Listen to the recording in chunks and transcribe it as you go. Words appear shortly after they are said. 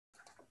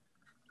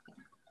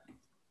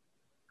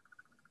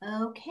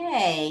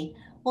Okay.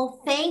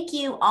 Well, thank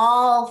you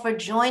all for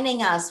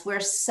joining us. We're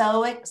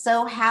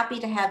so happy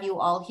to have you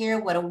all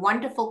here. What a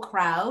wonderful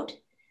crowd.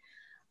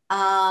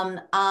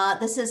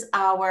 This is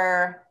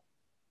our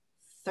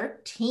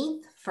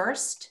 13th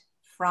first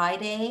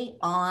Friday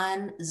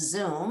on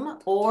Zoom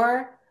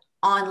or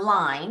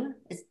online.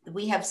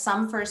 We have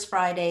some first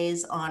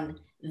Fridays on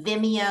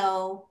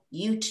Vimeo,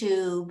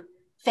 YouTube,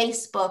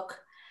 Facebook,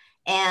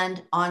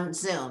 and on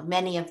Zoom,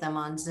 many of them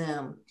on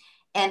Zoom.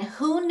 And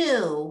who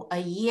knew a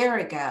year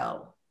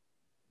ago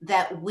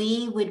that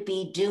we would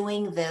be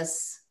doing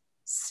this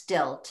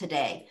still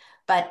today?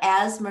 But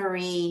as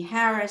Marie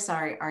Harris,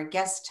 our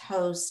guest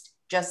host,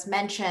 just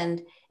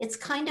mentioned, it's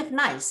kind of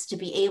nice to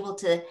be able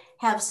to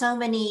have so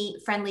many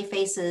friendly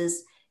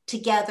faces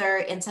together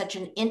in such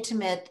an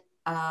intimate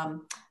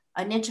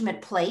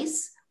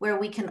place where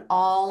we can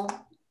all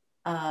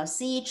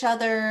see each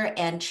other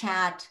and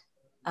chat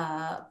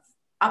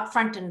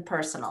upfront and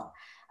personal.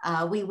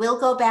 We will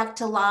go back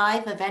to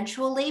live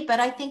eventually,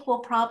 but I think we'll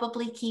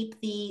probably keep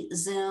the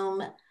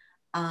Zoom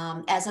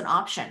as an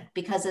option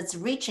because it's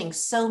reaching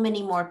so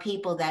many more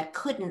people that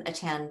couldn't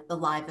attend the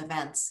live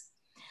events.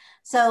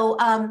 So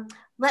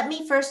let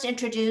me first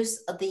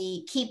introduce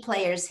the key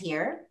players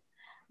here.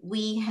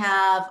 We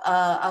have,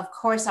 of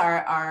course,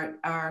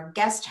 our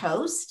guest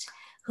host,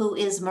 who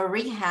is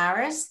Marie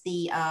Harris,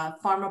 the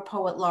former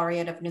Poet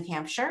Laureate of New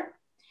Hampshire.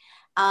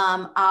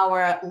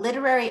 Our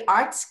Literary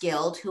Arts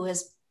Guild, who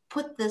has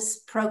put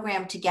this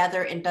program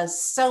together and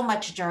does so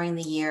much during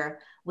the year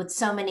with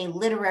so many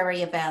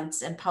literary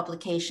events and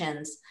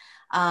publications.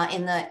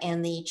 In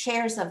the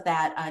chairs of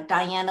that,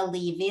 Diana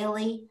Lee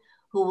Veely,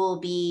 who will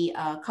be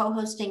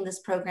co-hosting this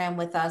program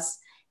with us.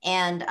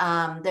 And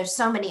there's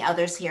so many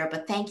others here,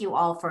 but thank you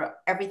all for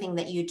everything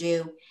that you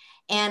do.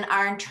 And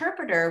our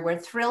interpreter, we're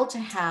thrilled to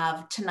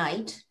have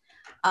tonight,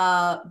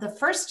 the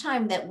first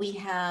time that we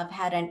have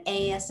had an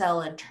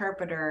ASL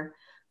interpreter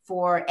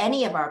for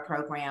any of our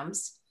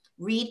programs.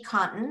 Reed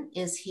Cotton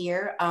is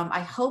here. I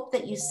hope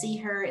that you see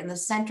her in the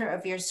center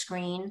of your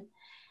screen.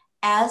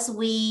 As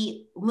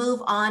we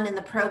move on in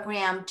the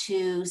program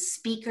to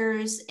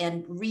speakers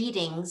and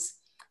readings,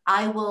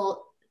 I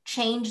will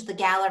change the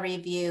gallery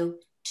view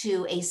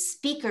to a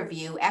speaker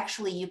view.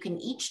 Actually, you can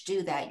each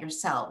do that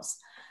yourselves.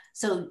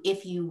 So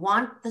if you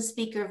want the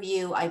speaker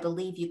view, I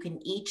believe you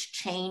can each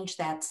change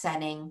that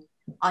setting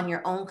on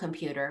your own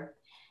computer.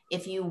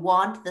 If you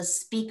want the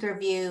speaker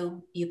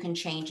view, you can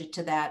change it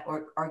to that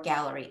or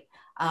gallery.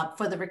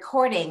 For the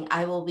recording,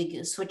 I will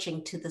be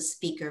switching to the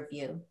speaker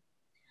view.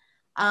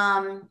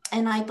 And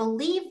I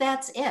believe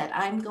that's it.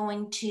 I'm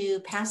going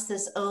to pass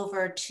this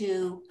over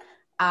to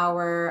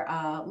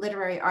our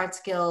Literary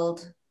Arts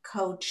Guild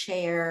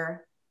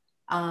co-chair,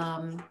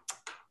 I'm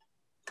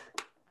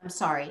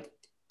sorry,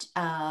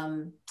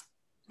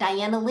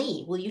 Diana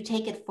Lee. Will you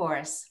take it for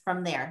us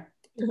from there?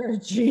 Sure,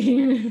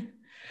 Jean.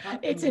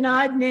 It's an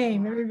odd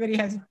name. Everybody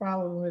has a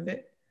problem with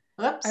it.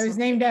 Oops. I was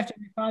named after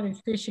my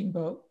father's fishing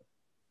boat.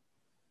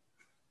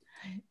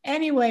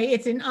 Anyway,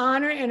 it's an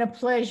honor and a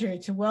pleasure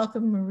to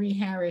welcome Marie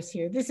Harris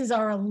here. This is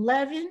our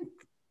 11th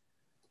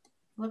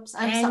Whoops,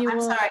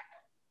 I'm sorry.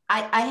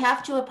 I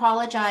have to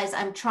apologize.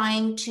 I'm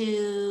trying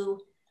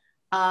to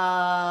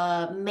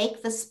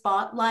make the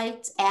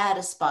spotlights, add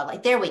a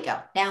spotlight. There we go.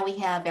 Now we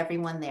have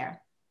everyone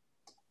there.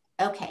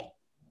 Okay.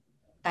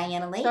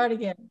 Diana Lee. Start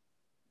again.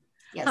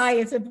 Yes. Hi,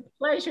 it's a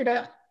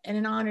pleasure and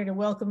an honor to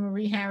welcome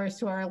Marie Harris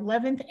to our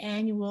 11th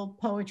annual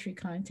poetry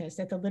contest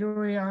that the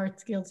Literary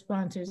Arts Guild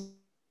sponsors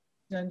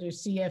under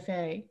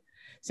CFA,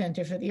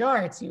 Center for the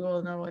Arts. You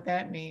all know what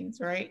that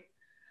means, right?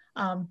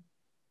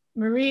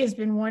 Marie has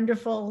been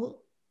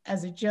wonderful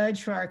as a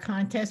judge for our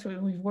contest.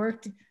 We've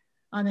worked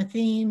on the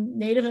theme,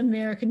 Native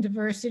American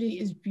diversity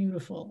is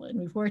beautiful.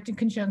 And we've worked in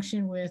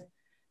conjunction with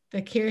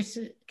the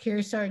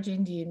Kearsarge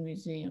Indian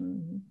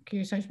Museum,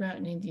 Kearsarge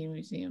Mountain Indian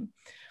Museum.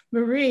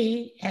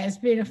 Marie has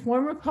been a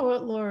former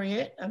Poet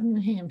Laureate of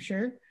New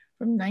Hampshire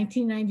from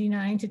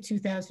 1999 to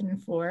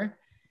 2004.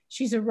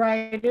 She's a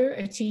writer,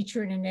 a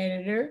teacher, and an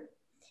editor.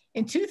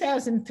 In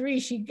 2003,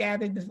 she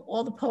gathered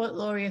all the poet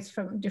laureates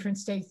from different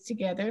states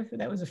together.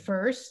 That was a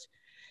first.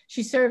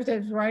 She served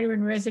as writer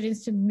in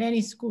residence to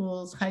many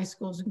schools, high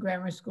schools, and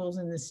grammar schools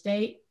in the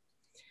state.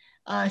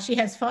 She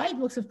has 5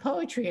 books of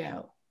poetry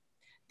out.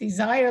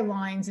 Desire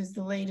Lines is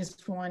the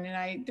latest one, and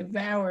I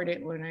devoured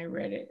it when I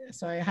read it,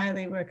 so I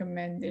highly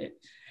recommend it.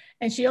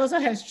 And she also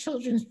has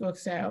children's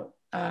books out.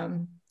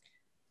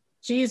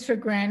 G is for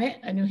Granite,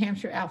 a New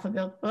Hampshire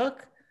alphabet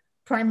book.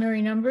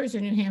 Primary Numbers, a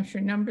New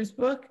Hampshire numbers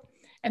book,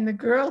 and The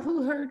Girl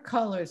Who Heard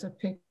Colors, a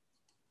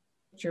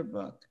picture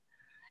book.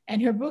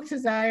 And her book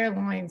Desire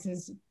Lines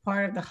is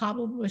part of the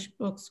Hobblebush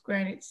Books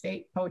Granite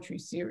State Poetry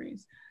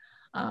Series.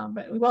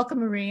 But we welcome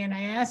Marie, and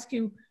I ask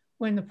you,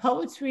 when the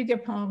poets read their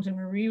poems, and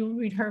Marie will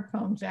read her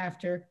poems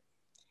after,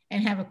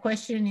 and have a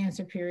question and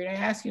answer period, I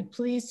ask you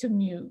please to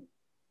mute,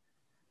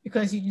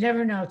 because you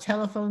never know,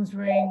 telephones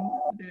ring,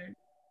 the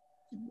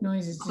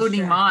noises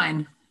including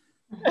mine.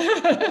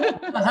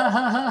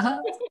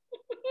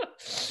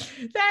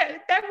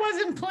 that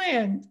wasn't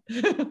planned.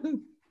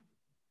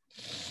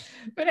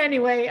 But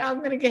anyway, I'm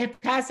going to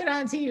pass it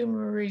on to you,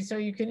 Marie, so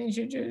you can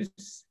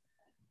introduce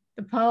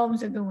the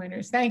poems and the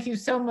winners. Thank you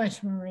so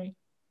much, Marie.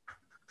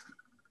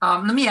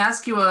 Let me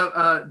ask you,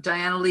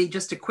 Diana Lee,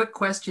 just a quick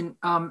question.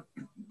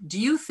 Do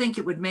you think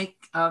it would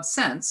make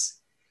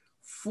sense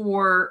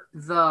for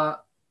the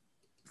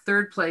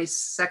third place,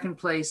 second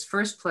place,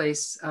 first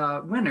place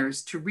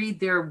winners to read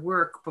their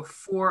work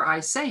before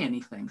I say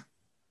anything?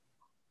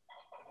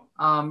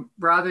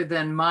 Rather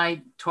than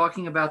my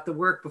talking about the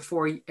work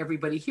before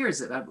everybody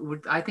hears it.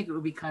 I think it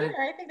would be kind of.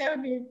 I think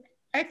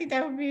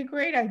that would be a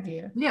great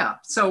idea. Yeah.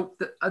 So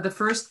the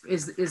first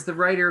is the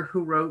writer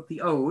who wrote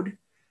the ode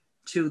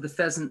to the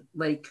Pheasant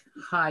Lake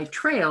High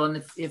Trail,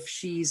 and if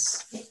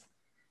she's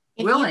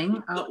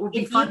willing, it would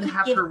be fun to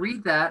have her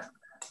read that.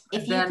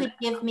 If you could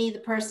give me the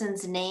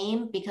person's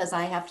name, because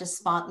I have to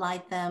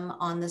spotlight them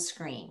on the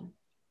screen.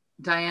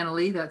 Diana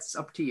Lee, that's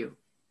up to you.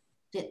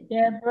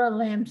 Deborah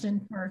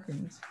Lamson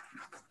Perkins.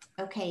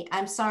 Okay,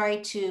 I'm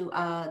sorry to,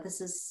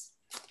 this is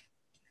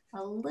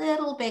a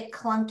little bit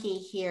clunky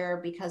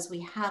here because we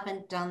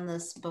haven't done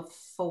this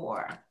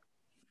before.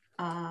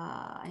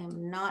 I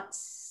am not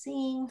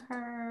seeing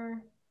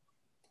her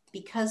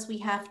because we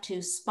have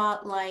to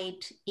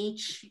spotlight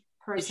each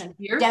person.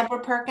 Deborah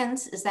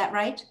Perkins, is that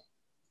right?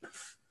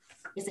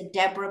 Is it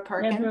Deborah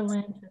Perkins? Deborah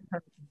Lamson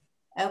Perkins.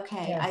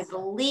 Okay, yes. I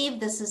believe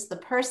this is the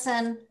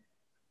person.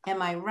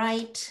 Am I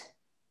right?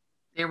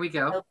 There we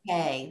go.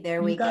 Okay,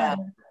 there we go.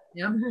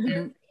 Yep.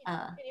 Can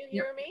you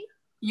hear me?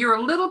 You're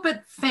a little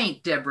bit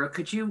faint, Deborah.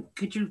 Could you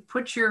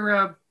put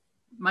your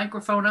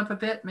microphone up a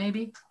bit,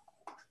 maybe?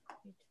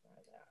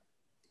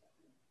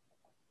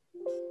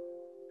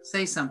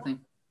 Say something.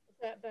 Is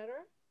that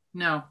better?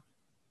 No.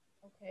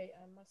 Okay,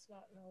 I must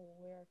not know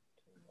where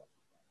to look.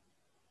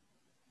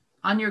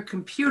 On your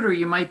computer,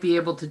 you might be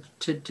able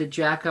to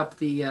jack up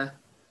the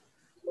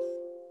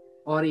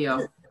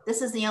audio.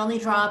 This is the only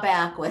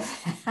drawback with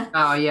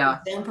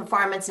Zoom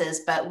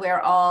performances, but we're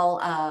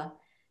all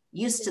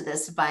used to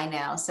this by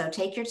now. So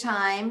take your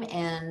time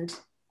and.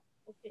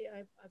 Okay,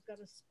 I've got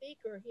a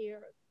speaker here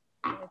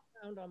that I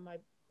found on my.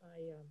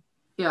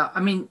 Yeah,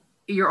 I mean,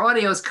 your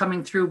audio is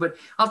coming through, but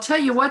I'll tell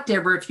you what,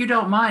 Deborah, if you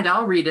don't mind,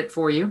 I'll read it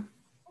for you.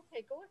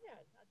 Okay, go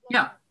ahead.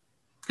 Yeah,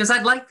 because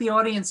I'd like the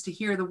audience to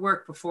hear the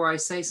work before I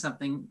say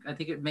something. I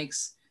think it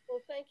makes. Well,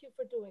 thank you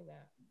for doing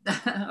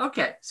that.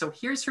 Okay, so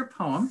here's her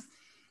poem.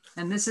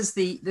 And this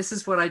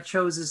is what I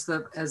chose as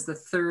the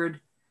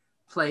third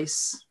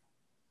place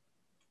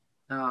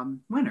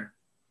winner.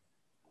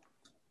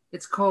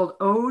 It's called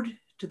Ode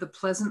to the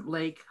Pleasant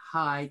Lake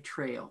High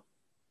Trail.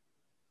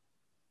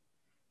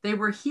 They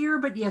were here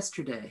but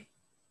yesterday.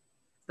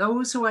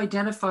 Those who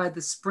identified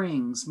the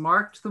springs,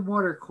 marked the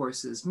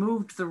watercourses,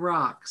 moved the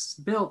rocks,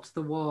 built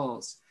the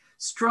walls,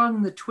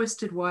 strung the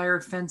twisted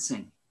wire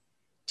fencing,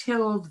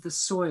 tilled the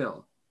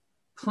soil,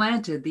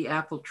 planted the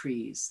apple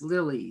trees,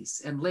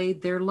 lilies, and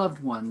laid their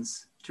loved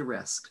ones to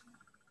rest.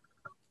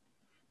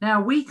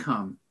 Now we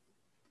come,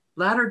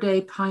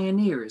 latter-day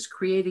pioneers,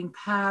 creating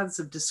paths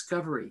of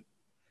discovery,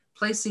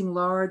 placing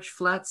large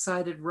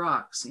flat-sided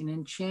rocks in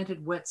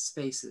enchanted wet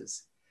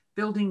spaces,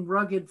 building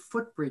rugged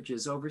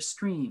footbridges over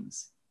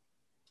streams.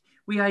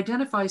 We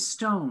identify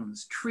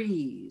stones,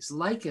 trees,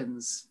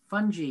 lichens,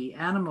 fungi,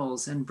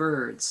 animals, and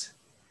birds.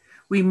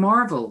 We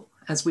marvel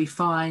as we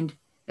find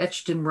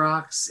etched in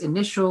rocks,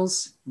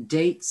 initials,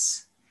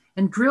 dates,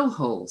 and drill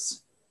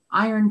holes,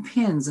 iron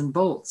pins and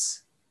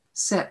bolts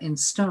set in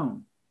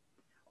stone,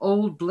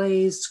 old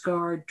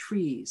blaze-scarred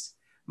trees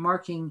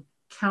marking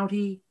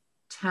county,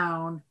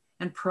 town,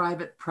 and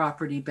private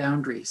property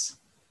boundaries.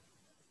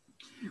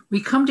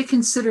 We come to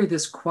consider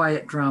this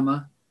quiet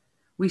drama.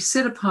 We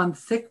sit upon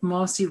thick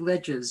mossy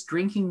ledges,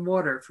 drinking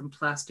water from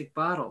plastic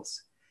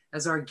bottles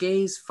as our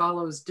gaze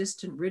follows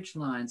distant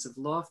ridgelines of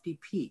lofty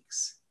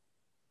peaks.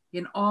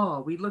 In awe,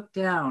 we look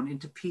down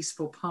into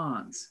peaceful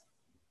ponds.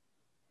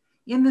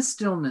 In the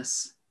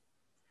stillness,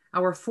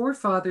 our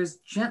forefathers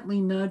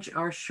gently nudge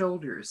our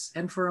shoulders,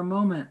 and for a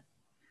moment,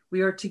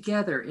 we are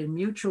together in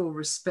mutual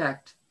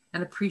respect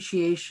and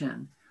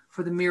appreciation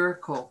for the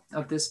miracle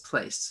of this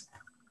place.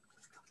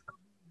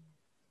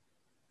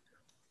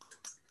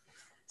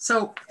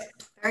 So,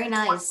 very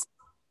nice.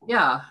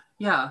 Yeah.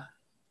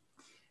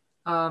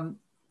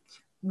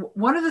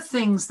 One of the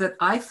things that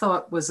I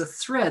thought was a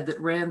thread that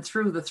ran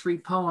through the three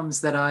poems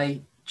that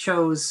I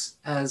chose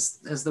as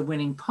the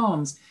winning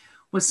poems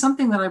was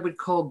something that I would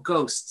call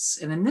ghosts.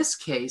 And in this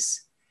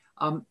case,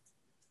 I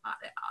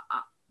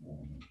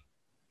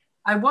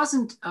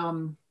wasn't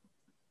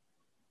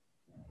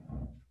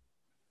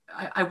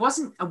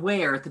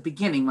aware at the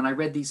beginning when I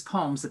read these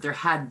poems that there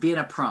had been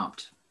a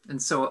prompt.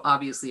 And so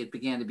obviously it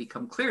began to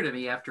become clear to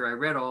me after I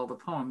read all the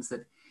poems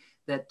that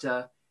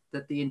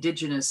the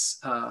indigenous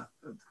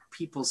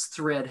people's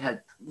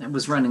thread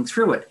was running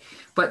through it.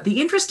 But the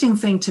interesting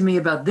thing to me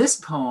about this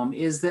poem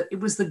is that it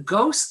was the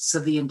ghosts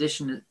of the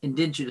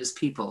indigenous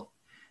people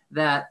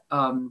that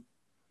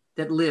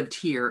lived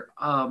here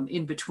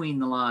in between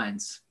the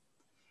lines.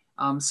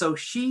 So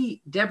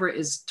Deborah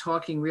is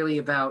talking really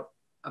about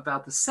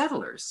the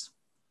settlers.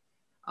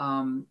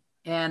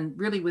 and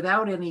really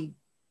without any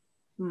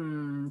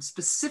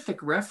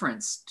specific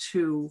reference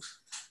to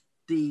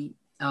the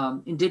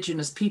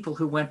indigenous people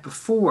who went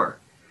before,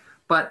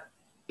 but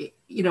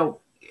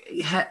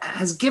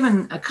has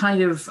given a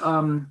kind of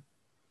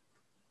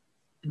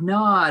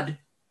nod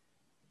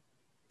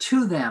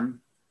to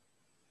them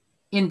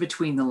in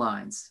between the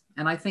lines.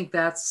 And I think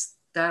that's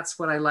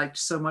what I liked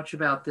so much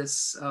about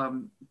this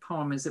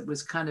poem, is it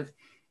was kind of,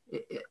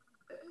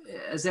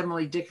 as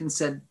Emily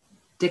Dickinson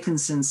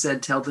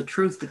said, tell the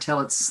truth, but tell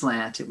it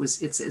slant.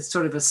 It's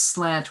sort of a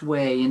slant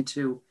way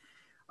into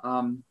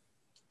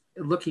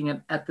looking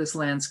at this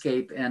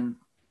landscape and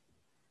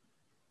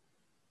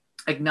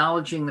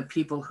acknowledging the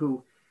people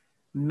who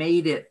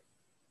made it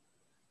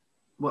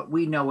what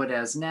we know it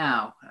as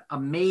now, a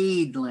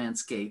made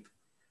landscape,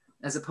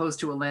 as opposed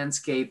to a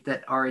landscape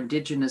that our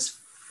indigenous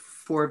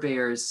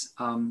forebears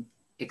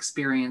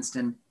experienced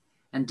and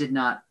did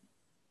not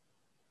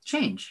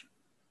change,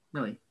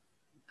 really.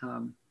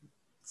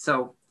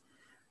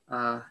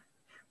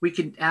 We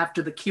could,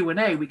 after the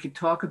Q&A, we could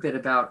talk a bit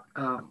about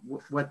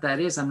what that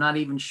is. I'm not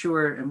even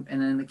sure, and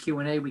in the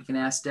Q&A, we can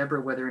ask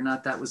Deborah whether or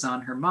not that was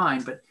on her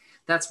mind, but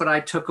that's what I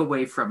took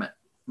away from it.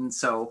 And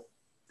so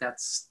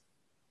that's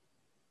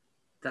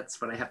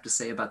what I have to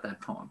say about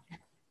that poem.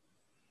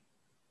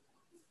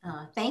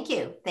 Thank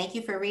you. Thank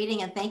you for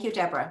reading, and thank you,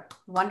 Deborah.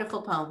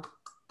 Wonderful poem.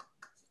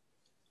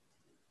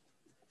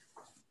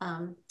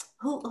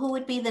 Who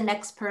would be the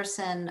next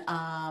person,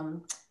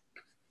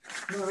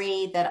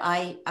 Marie, that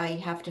I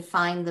have to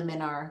find them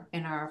in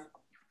our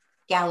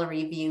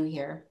gallery view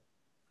here?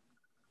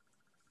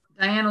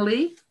 Diana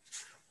Lee.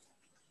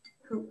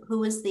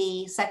 Who is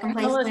the second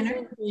place winner?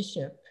 Allison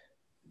Bishop.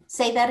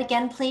 Say that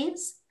again,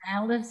 please.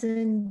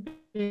 Allison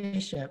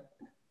Bishop.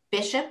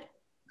 Bishop?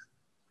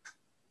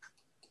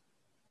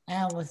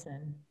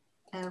 Allison.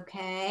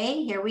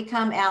 Okay, here we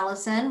come,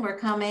 Allison. We're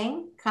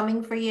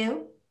coming for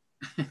you.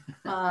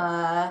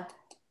 Oh,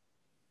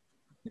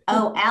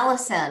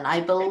 Allison, I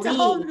believe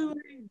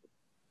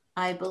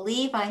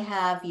I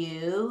have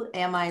you.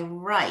 Am I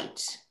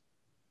right?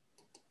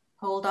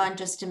 Hold on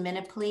just a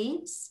minute,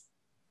 please.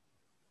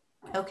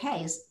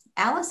 Okay,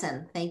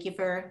 Allison, thank you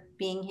for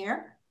being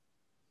here.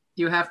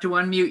 You have to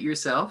unmute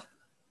yourself.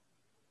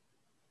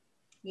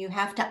 You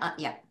have to,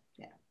 yeah.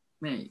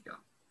 There you go.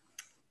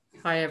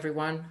 Hi,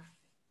 everyone.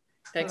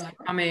 Thanks for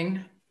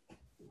coming.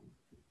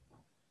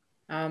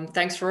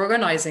 Thanks for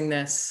organizing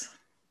this.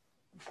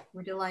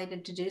 We're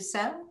delighted to do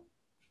so.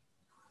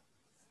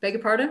 Beg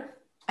your pardon?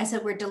 I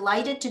said we're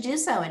delighted to do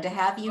so and to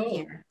have you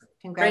here.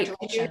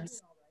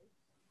 Congratulations.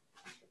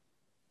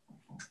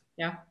 Great.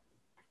 Yeah.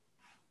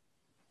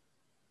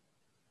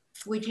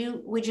 Would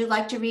you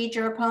like to read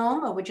your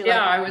poem, or would you?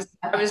 Yeah, like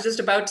I was just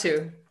about to.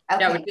 Okay.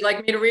 Yeah, would you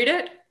like me to read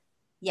it?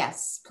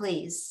 Yes,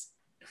 please.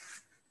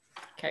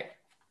 Okay.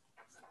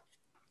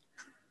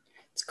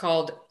 It's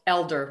called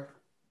Elder.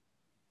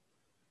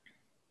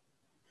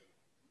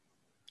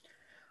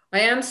 I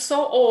am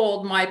so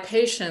old, my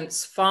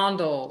patience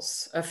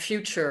fondles a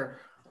future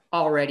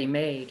already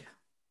made.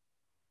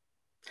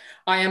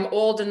 I am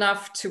old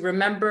enough to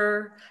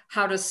remember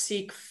how to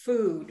seek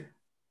food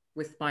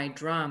with my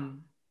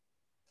drum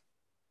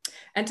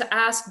and to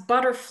ask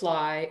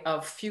butterfly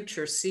of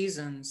future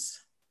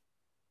seasons.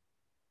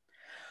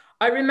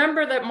 I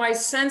remember that my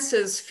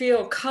senses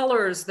feel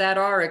colors that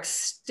are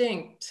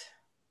extinct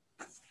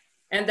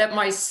and that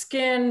my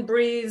skin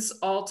breathes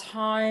all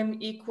time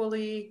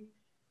equally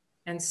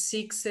and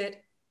seeks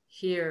it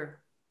here.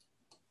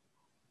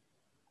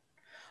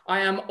 I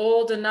am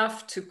old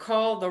enough to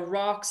call the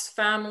rocks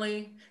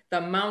family,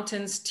 the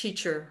mountains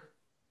teacher.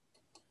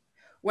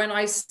 When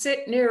I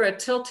sit near a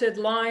tilted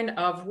line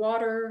of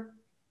water,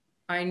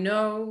 I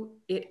know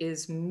it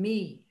is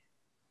me.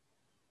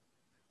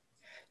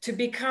 To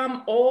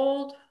become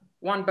old,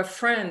 one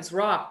befriends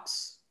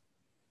rocks,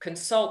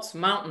 consults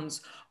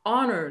mountains,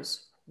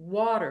 honors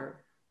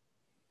water.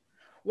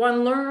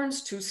 One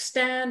learns to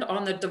stand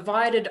on the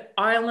divided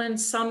island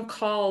some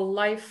call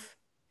life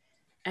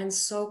and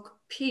soak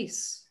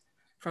peace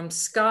from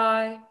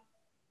sky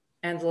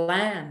and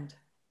land.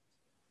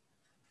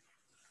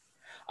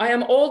 I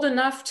am old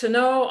enough to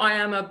know I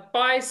am a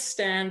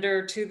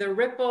bystander to the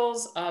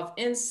ripples of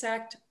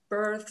insect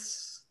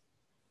births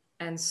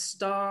and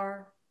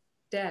star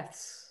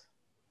deaths.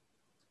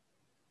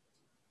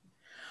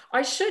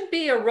 I should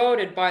be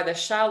eroded by the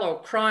shallow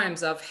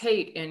crimes of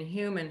hate in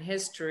human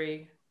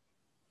history,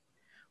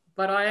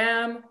 but I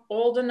am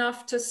old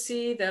enough to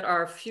see that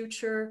our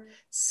future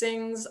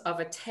sings of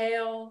a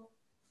tale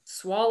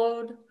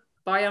swallowed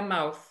by a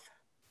mouth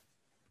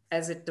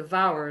as it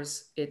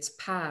devours its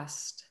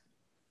past.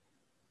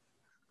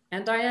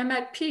 And I am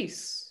at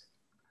peace,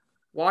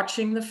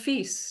 watching the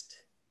feast,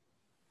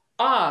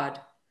 awed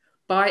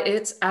by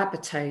its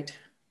appetite.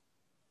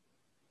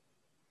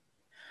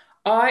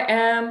 I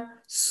am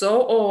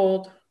so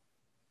old,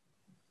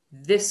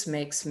 this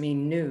makes me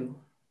new.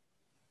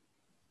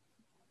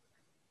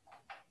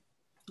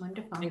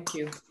 Wonderful. Thank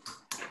you.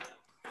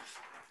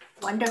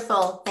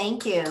 Wonderful.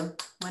 Thank you.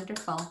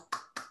 Wonderful.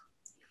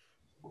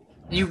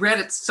 You read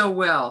it so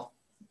well.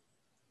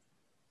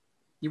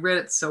 You read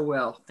it so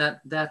well.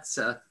 That's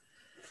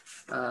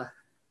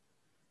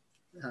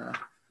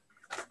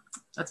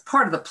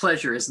part of the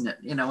pleasure, isn't it?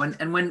 You know,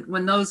 and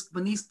when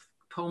these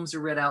poems are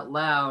read out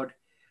loud,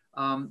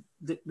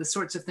 the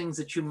sorts of things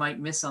that you might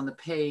miss on the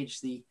page,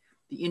 the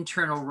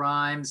internal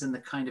rhymes and the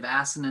kind of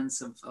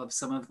assonance of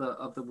some of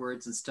the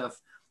words and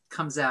stuff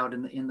comes out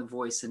in the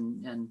voice,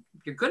 and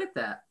you're good at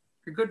that.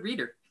 You're a good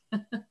reader.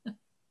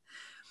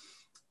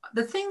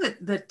 The thing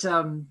that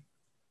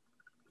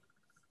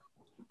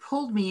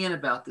pulled me in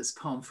about this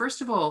poem,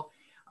 first of all,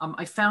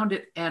 I found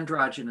it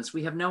androgynous.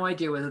 We have no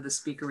idea whether the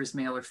speaker is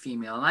male or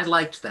female, and I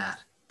liked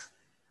that.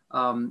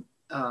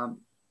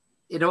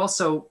 It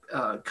also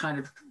kind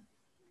of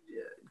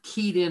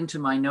keyed into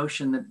my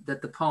notion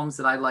that the poems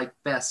that I like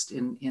best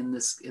in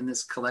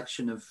this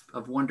collection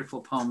of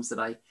wonderful poems that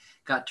I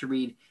got to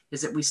read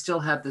is that we still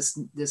have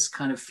this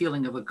kind of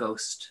feeling of a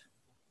ghost.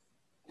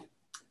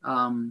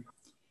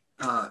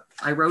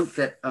 I wrote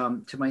that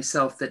to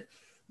myself that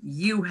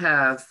you,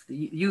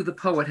 the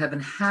poet, have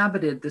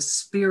inhabited the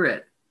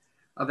spirit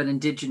of an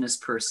indigenous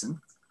person,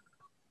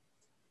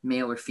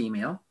 male or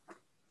female.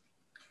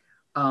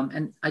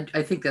 And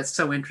I think that's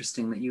so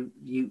interesting that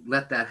you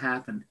let that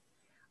happen.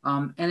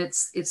 And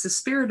it's the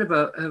spirit of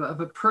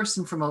a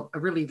person from a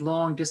really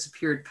long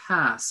disappeared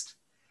past,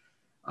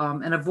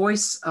 and a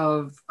voice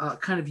of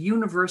kind of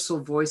universal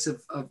voice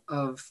of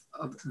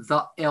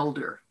the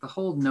elder, the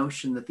whole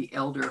notion that the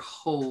elder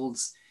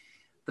holds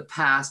the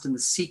past and the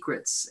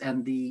secrets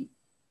and the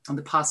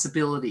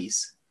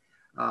possibilities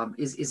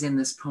is in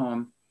this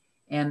poem.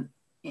 And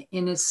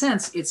in a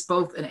sense, it's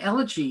both an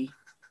elegy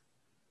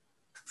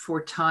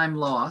for time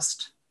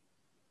lost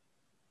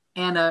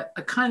and a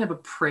kind of a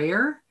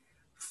prayer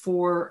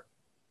for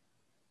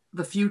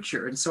the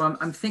future. And so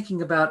I'm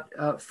thinking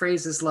about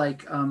phrases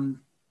like,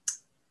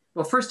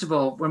 well, first of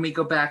all, when we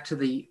go back to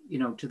the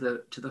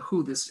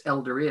who this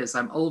elder is,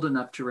 I'm old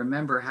enough to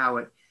remember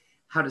how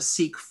to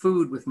seek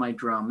food with my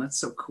drum. That's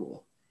so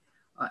cool.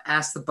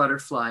 Ask the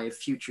butterfly of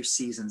future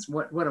seasons.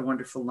 What a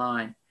wonderful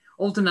line.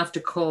 Old enough to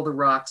call the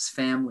rocks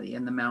family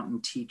and the mountain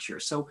teacher.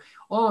 So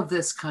all of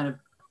this kind of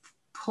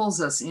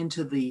pulls us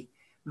into the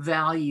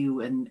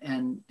value and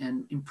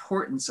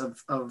importance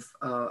of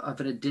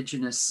an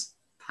indigenous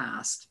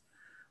past.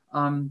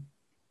 And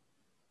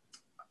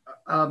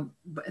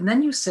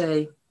then you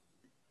say,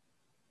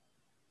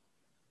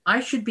 I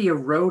should be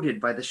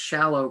eroded by the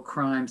shallow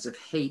crimes of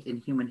hate in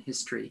human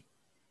history.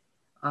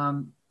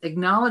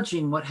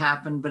 Acknowledging what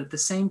happened, but at the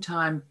same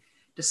time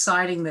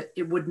deciding that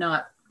it would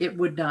not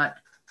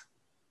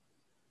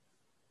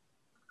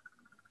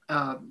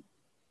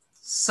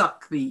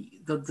suck the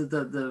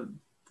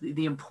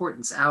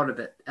importance out of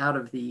it, out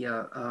of the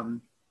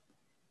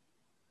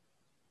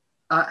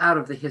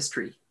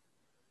history.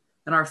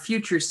 And our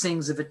future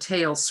sings of a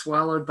tale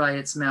swallowed by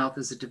its mouth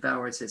as it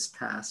devours its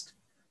past.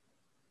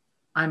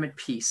 I'm at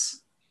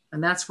peace.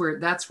 And that's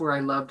where I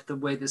loved the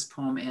way this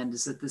poem ends,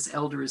 is that this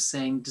elder is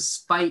saying,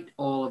 despite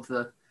all of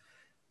the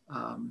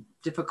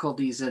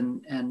difficulties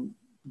and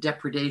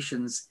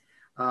depredations,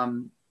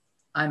 I'm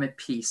at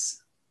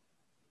peace.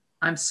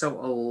 I'm so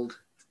old.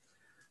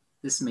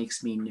 This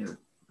makes me new.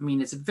 I mean,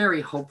 it's a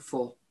very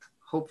hopeful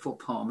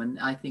poem. And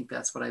I think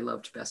that's what I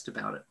loved best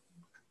about it.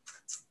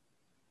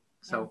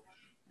 So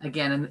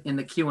again, in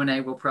the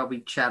Q&A, we'll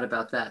probably chat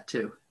about that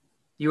too.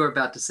 You were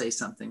about to say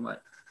something,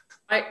 what?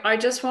 I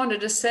just wanted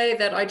to say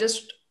that I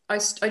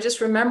just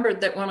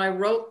remembered that when I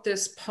wrote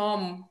this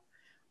poem,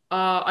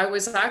 I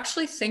was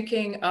actually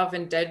thinking of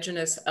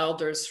Indigenous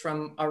elders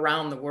from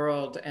around the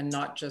world and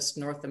not just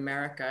North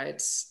America.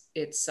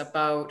 It's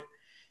about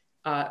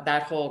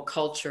that whole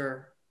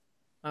culture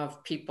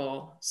of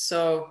people.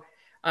 So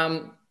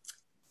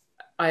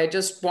I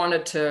just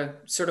wanted to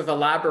sort of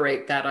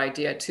elaborate that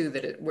idea too,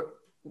 that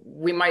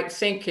we might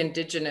think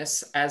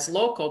Indigenous as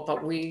local,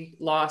 but we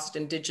lost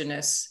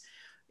Indigenous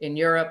in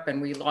Europe,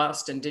 and we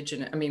lost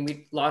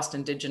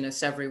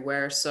Indigenous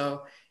everywhere.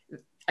 So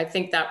I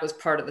think that was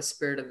part of the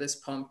spirit of this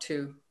poem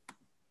too.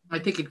 I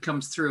think it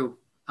comes through.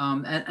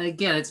 And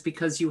again, it's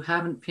because you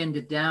haven't pinned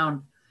it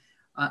down,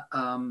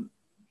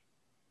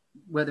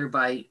 whether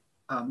by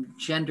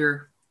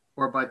gender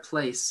or by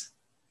place.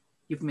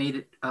 You've made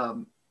it,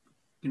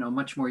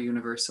 much more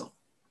universal.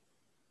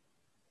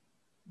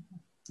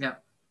 Yeah.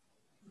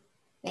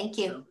 Thank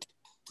you.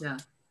 So, yeah.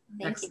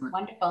 Thank Excellent. you.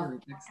 Wonderful.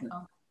 Really excellent.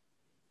 Wonderful.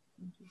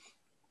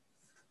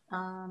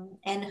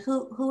 And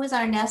who is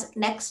our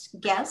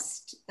next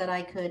guest that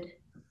I could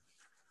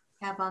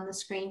have on the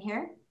screen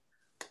here?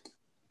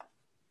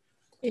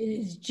 It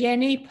is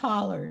Jenny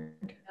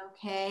Pollard.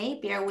 Okay,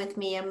 bear with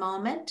me a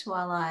moment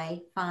while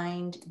I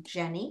find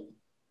Jenny.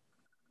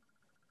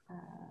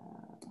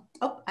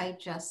 Oh, I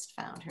just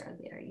found her.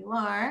 There you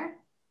are.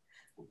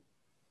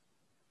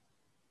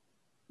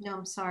 No,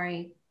 I'm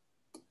sorry.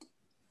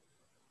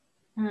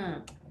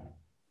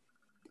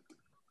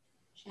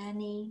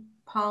 Jenny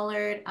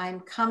Pollard, I'm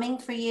coming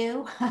for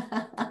you.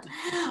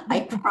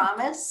 I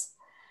promise.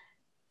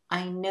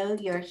 I know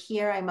you're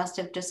here. I must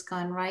have just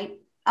gone right.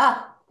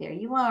 Ah, there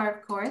you are,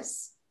 of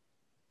course.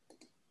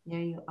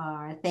 There you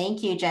are.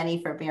 Thank you, Jenny,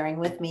 for bearing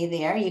with me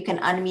there. You can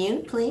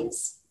unmute,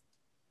 please.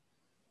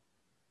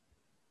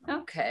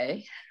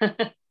 Okay,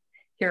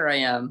 here I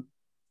am.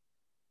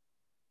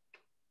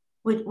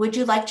 Would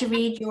you like to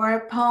read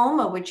your poem,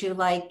 or would you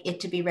like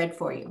it to be read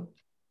for you?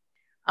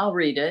 I'll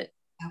read it.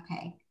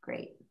 Okay,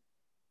 great.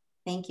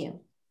 Thank you.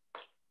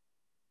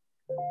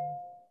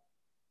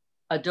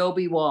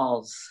 Adobe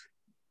walls.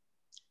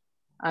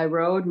 I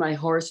rode my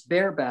horse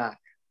bareback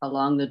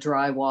along the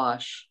dry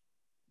wash.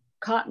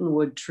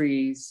 Cottonwood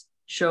trees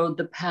showed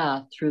the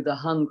path through the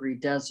hungry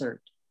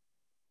desert.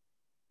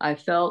 I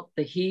felt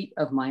the heat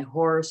of my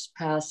horse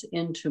pass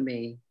into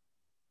me.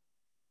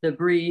 The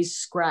breeze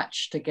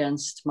scratched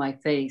against my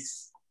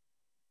face.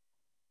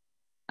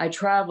 I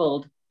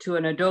traveled to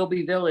an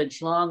adobe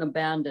village long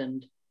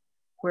abandoned,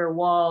 where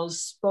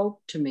walls spoke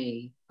to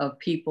me of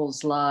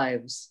people's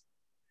lives.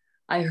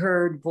 I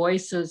heard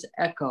voices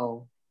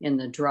echo in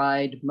the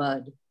dried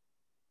mud.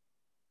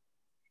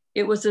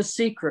 It was a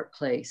secret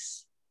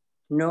place,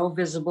 no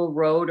visible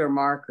road or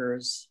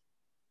markers.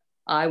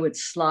 I would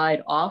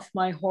slide off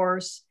my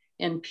horse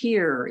and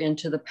peer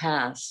into the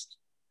past,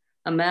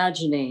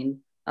 imagining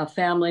a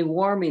family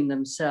warming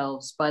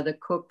themselves by the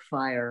cook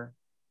fire,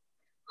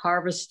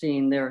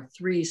 harvesting their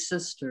 3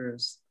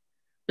 sisters,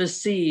 the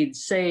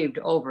seeds saved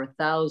over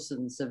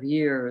thousands of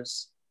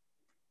years.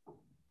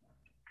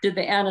 Did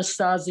the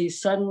Anasazi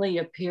suddenly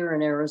appear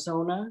in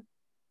Arizona?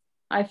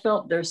 I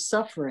felt their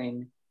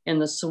suffering in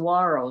the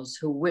saguaros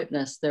who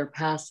witnessed their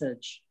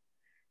passage,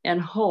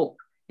 and hope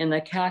in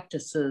the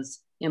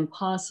cactus's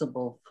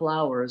impossible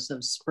flowers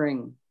of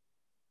spring.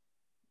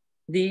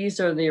 These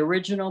are the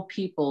original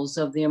peoples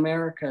of the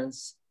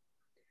Americas.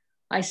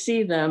 I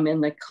see them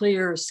in the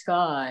clear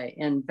sky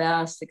and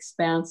vast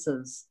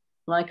expanses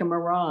like a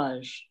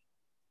mirage.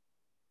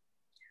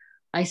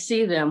 I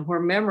see them where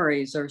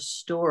memories are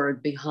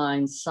stored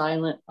behind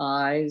silent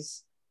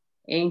eyes,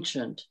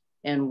 ancient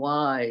and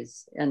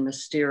wise and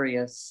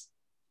mysterious.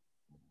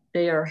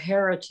 They are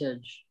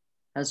heritage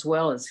as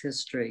well as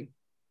history.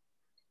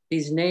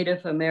 These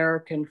Native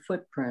American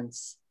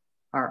footprints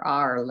are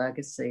our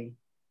legacy.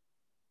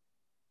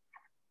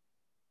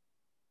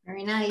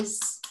 Very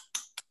nice.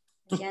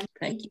 Again,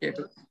 Thank you.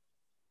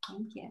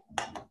 Thank you.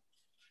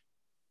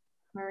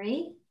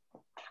 Marie?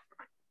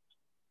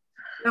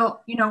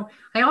 Well, you know,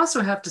 I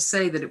also have to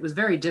say that it was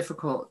very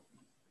difficult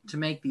to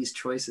make these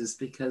choices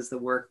because the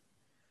work,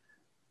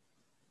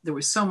 there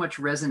was so much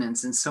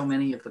resonance in so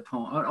many of the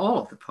poems, all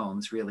of the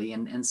poems really,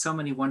 and so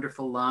many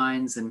wonderful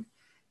lines.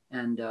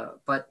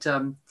 But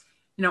you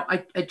know,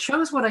 I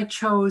chose what I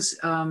chose,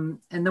 and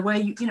the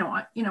way,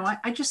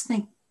 I just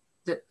think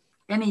that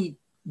any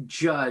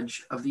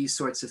judge of these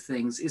sorts of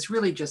things is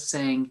really just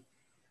saying,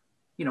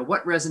 you know,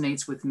 what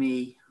resonates with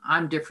me.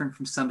 I'm different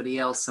from somebody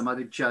else, some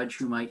other judge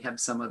who might have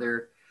some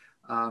other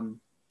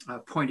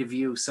point of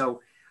view.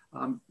 So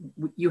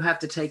you have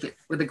to take it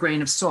with a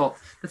grain of salt.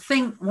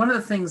 One of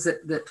the things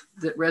that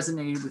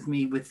resonated with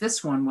me with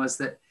this one was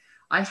that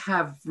I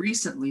have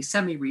recently,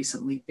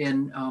 semi-recently,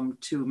 been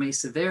to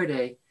Mesa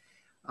Verde,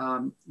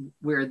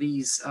 where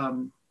these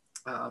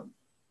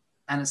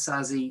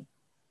Anasazi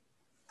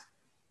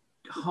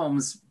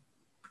homes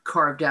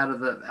carved out of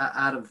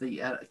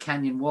the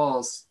canyon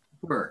walls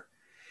were.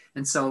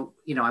 And so,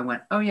 you know, I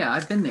went, oh yeah,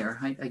 I've been there.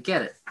 I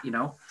get it, you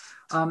know.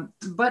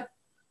 But,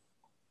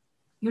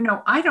 you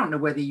know, I don't know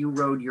whether you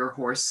rode your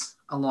horse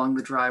along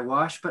the dry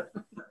wash, but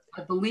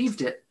I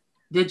believed it.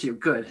 Did you?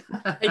 Good.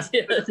 I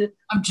did.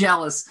 I'm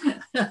jealous.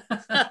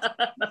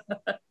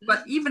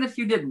 But even if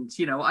you didn't,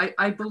 you know,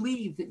 I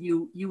believe that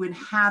you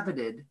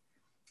inhabited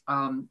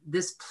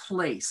this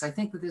place. I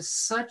think that there's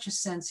such a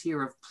sense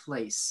here of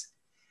place.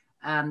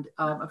 And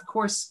of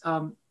course,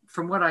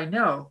 from what I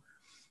know,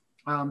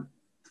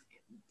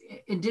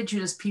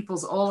 indigenous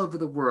peoples all over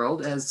the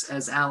world,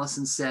 as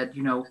Allison said,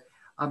 you know,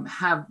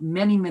 have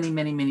many, many,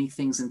 many, many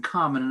things in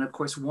common. And of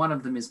course, one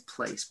of them is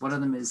place. One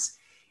of them is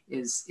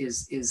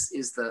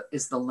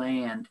the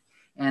land.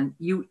 And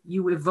you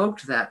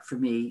evoked that for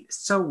me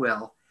so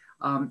well.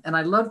 And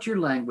I loved your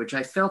language.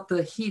 I felt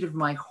the heat of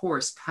my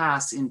horse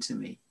pass into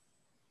me.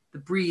 The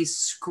breeze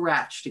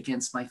scratched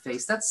against my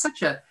face. That's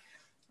such a,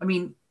 I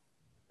mean,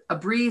 a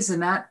breeze in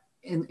that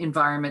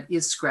environment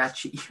is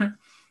scratchy.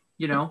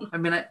 You know, I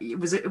mean, it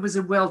was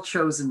a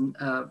well-chosen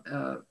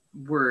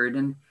word.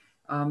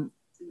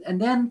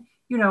 And then,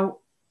 you know,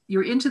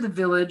 you're into the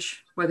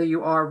village, whether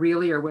you are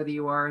really or whether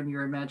you are in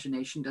your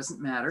imagination, doesn't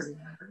matter.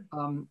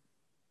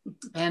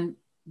 And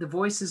the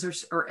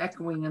voices are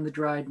echoing in the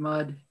dried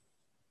mud.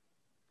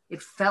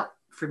 It felt,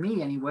 for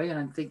me anyway, and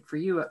I think for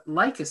you,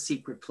 like a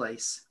secret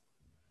place.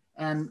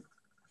 And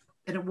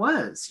it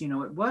was, you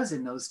know, it was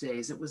in those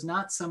days. It was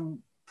not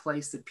some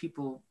place that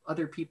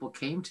other people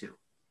came to.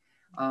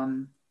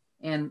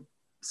 And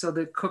so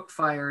the cook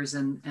fires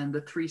and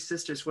the 3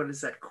 sisters, what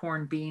is that?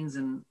 Corn, beans,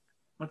 and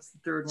what's the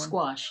third one?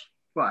 Squash.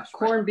 Squash.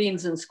 Corn, right.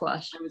 beans, and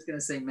squash. I was going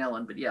to say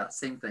melon, but yeah,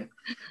 same thing.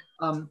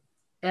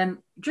 And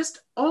just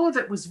all of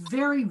it was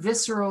very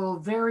visceral,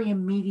 very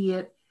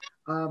immediate.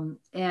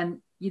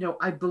 And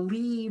I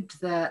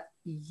believed that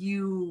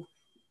you,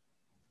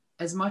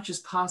 as much as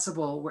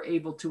possible, were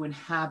able to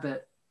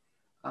inhabit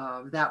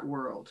that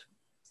world.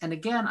 And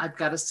again, I've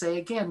got to say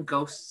again,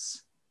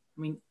 ghosts.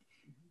 I mean,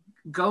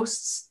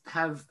 ghosts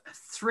have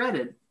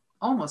threaded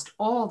almost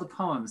all the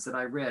poems that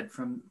I read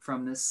from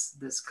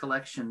this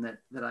collection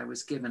that I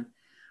was given.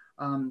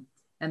 And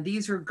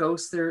these are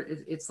ghosts.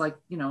 It's like,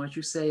 as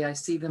you say, I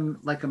see them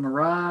like a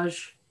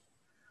mirage,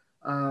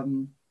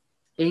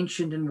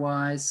 ancient and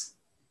wise.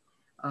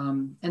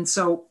 And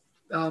so,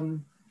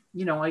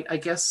 I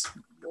guess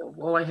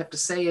all I have to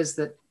say is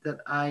that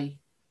I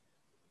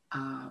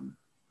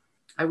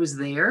was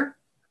there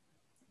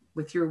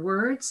with your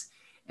words,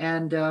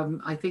 and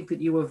I think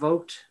that you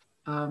evoked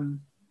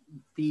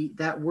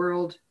that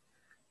world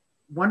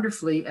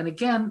wonderfully. And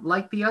again,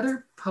 like the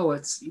other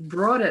poets, you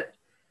brought it,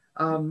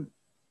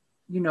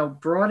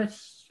 brought it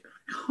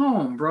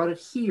home, brought it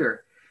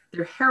here.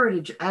 Their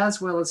heritage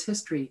as well as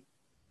history,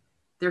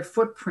 their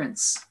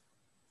footprints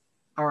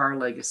are our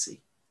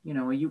legacy.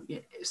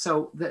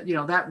 So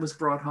that was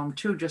brought home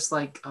too, just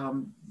like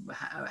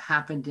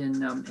happened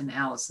in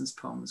Allison's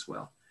poem as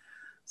well.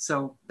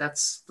 So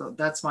that's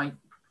my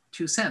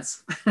 2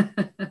 cents.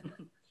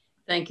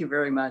 Thank you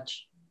very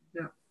much.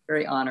 Yeah.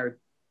 Very honored.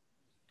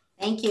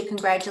 Thank you.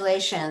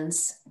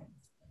 Congratulations.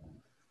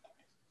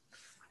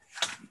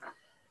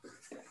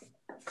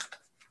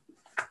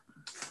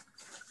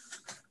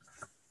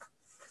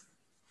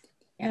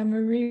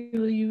 Anne-Marie,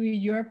 will you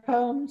read your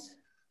poems?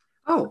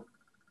 Oh,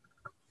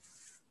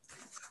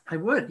 I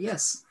would,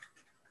 yes.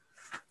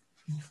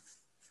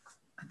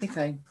 I think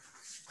I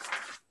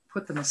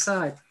put them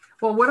aside.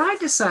 Well, what I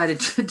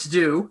decided to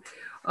do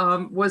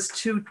was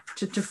to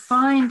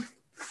find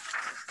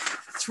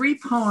 3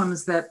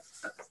 poems that,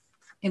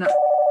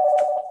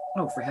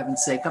 oh, for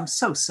heaven's sake, I'm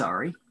so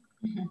sorry.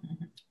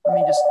 Let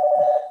me just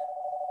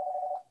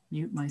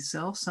mute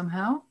myself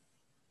somehow.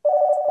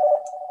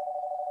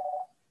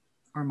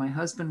 Or my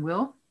husband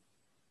will.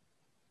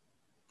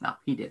 No,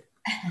 he did.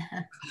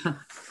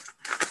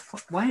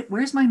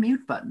 Where's my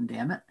mute button,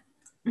 damn it?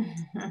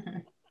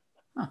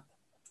 Huh.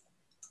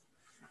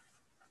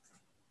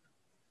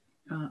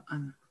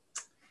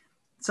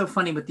 It's so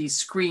funny with these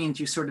screens,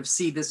 you sort of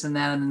see this and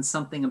that, and then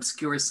something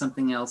obscures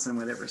something else and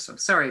whatever. So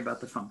sorry about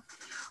the phone.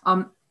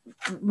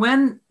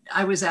 When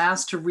I was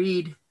asked to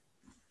read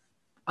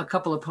a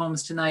couple of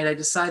poems tonight, I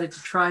decided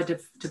to try to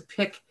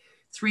pick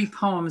 3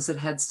 poems that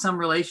had some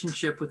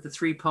relationship with the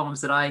 3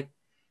 poems that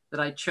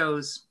I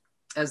chose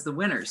as the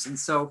winners. And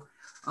so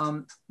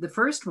the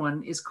first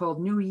one is called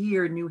New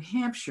Year, New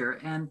Hampshire.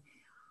 And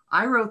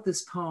I wrote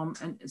this poem.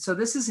 And so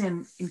this is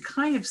in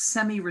kind of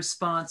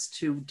semi-response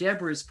to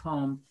Deborah's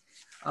poem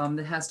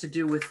that has to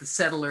do with the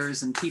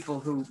settlers and people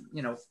who,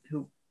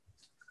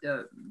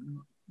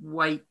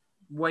 white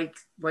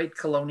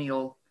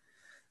colonial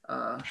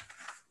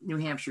New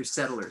Hampshire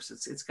settlers.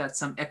 It's got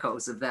some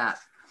echoes of that.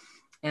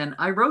 And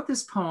I wrote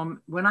this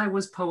poem when I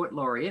was poet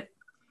laureate.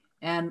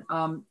 And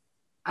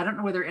I don't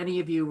know whether any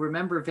of you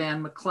remember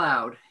Van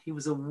McLeod. He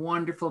was a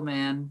wonderful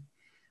man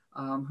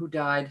who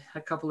died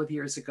a couple of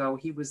years ago.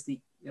 He was the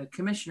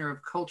Commissioner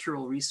of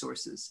Cultural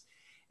Resources.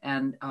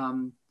 And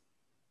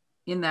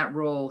in that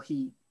role,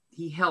 he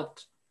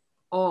helped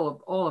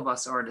all of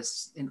us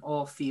artists in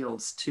all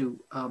fields to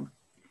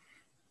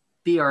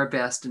be our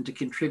best and to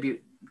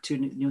contribute to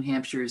New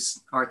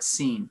Hampshire's art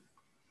scene.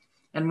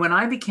 And when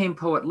I became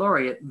poet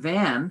laureate,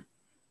 Van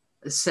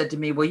said to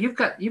me, well, you've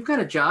got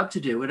a job to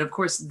do. And of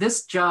course,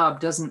 this job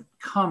doesn't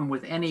come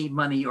with any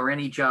money or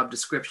any job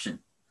description,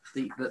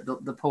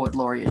 the poet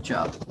laureate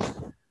job.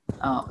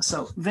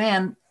 So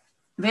Van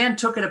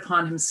took it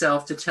upon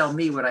himself to tell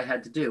me what I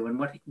had to do. And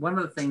one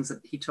of the things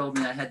that he told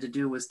me I had to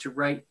do was to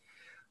write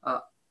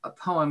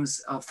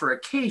poems for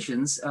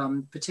occasions,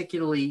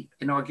 particularly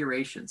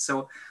inaugurations.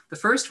 So the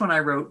first one I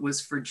wrote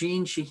was for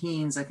Jean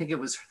Shaheen's, I think it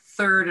was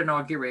 3rd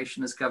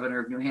inauguration as governor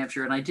of New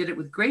Hampshire. And I did it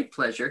with great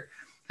pleasure,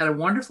 had a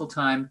wonderful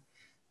time,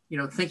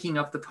 thinking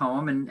up the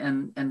poem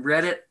and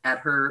read it at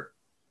her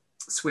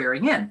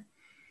swearing in.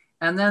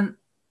 And then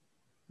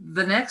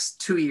the next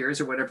 2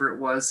 years or whatever it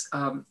was,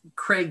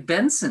 Craig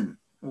Benson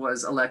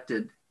was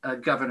elected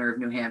governor of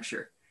New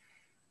Hampshire.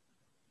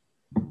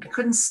 I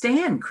couldn't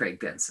stand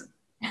Craig Benson.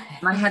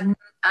 And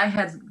I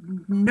had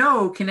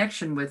no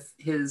connection with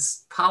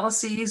his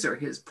policies or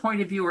his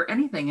point of view or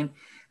anything. And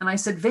I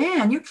said,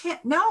 Van,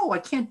 I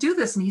can't do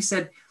this. And he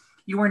said,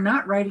 you are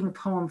not writing a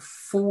poem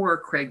for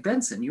Craig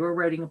Benson. You are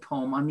writing a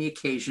poem on the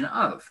occasion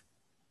of.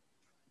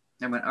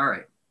 I went, all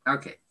right,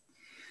 okay.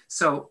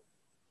 So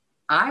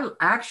I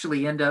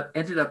actually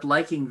ended up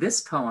liking this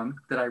poem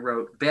that I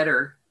wrote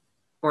better,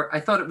 or I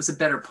thought it was a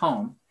better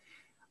poem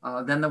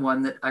than the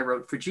one that I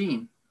wrote for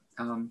Jean.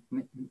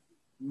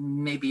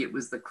 Maybe it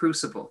was the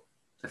crucible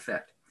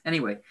effect.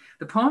 Anyway,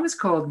 the poem is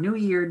called New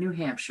Year, New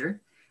Hampshire,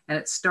 and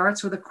it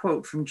starts with a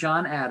quote from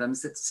John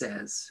Adams that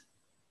says,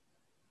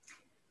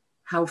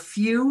 "How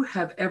few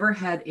have ever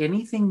had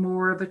anything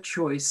more of a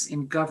choice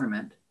in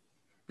government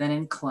than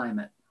in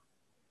climate."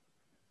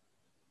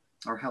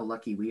 Or how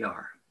lucky we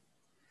are.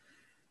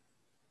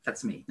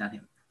 That's me, not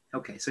him.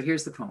 Okay, so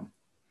here's the poem.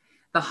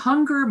 The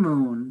hunger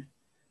moon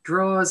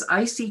draws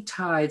icy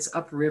tides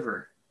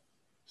upriver,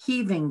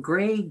 heaving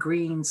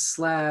gray-green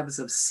slabs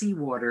of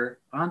seawater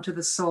onto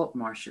the salt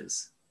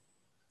marshes.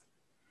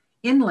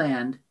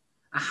 Inland,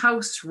 a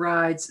house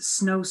rides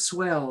snow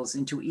swells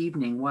into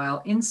evening,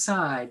 while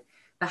inside,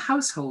 the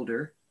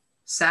householder,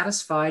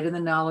 satisfied in the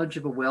knowledge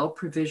of a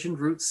well-provisioned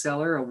root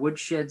cellar, a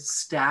woodshed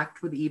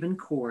stacked with even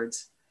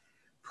cords,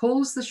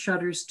 pulls the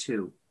shutters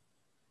to,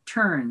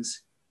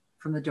 turns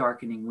from the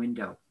darkening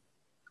window.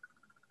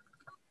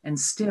 And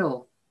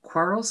still,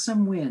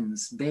 quarrelsome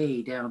winds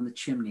bay down the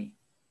chimney.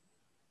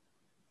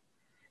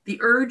 The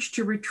urge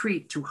to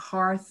retreat to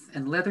hearth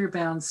and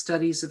leather-bound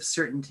studies of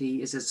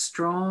certainty is as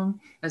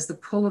strong as the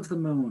pull of the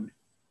moon.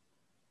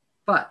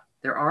 But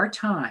there are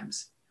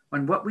times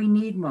when what we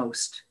need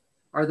most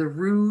are the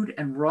rude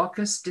and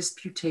raucous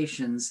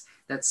disputations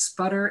that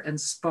sputter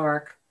and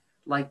spark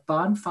like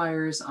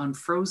bonfires on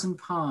frozen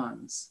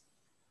ponds,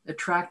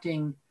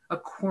 attracting a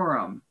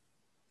quorum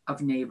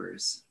of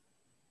neighbors.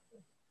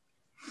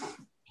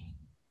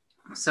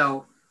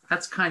 So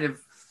that's kind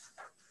of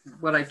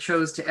what I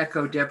chose to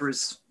echo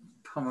Deborah's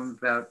poem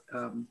about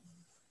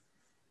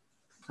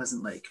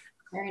Pleasant Lake.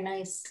 Very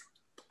nice.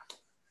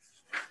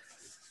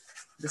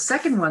 The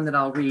second one that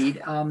I'll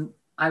read,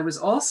 I was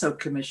also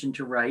commissioned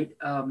to write,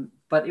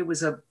 but it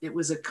was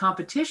a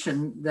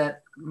competition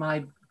that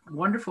my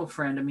wonderful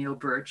friend Emil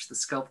Birch, the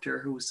sculptor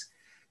who's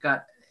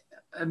got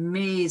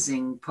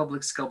amazing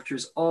public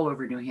sculptures all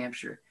over New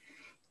Hampshire,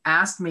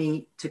 asked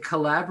me to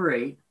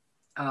collaborate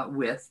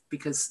with,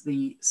 because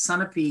the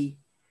Sunapee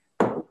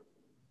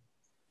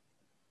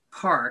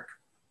Park's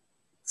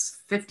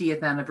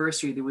 50th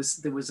anniversary, there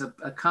was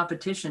a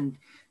competition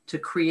to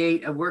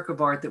create a work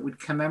of art that would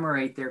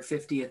commemorate their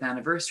 50th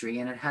anniversary,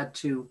 and it had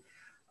to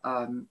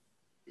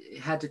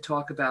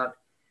talk about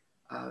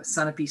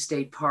Sunapee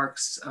State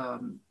Park's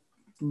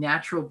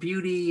natural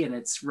beauty and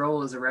its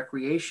role as a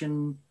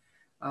recreation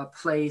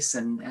place,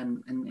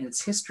 and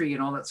its history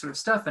and all that sort of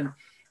stuff.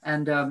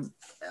 And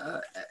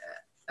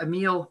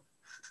Emil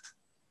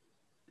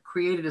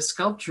created a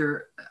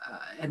sculpture,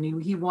 and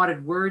he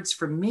wanted words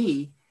from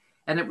me.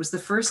 And it was the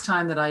first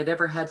time that I'd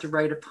ever had to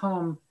write a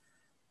poem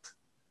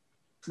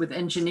with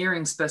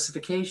engineering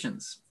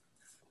specifications.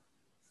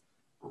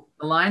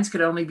 The lines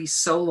could only be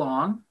so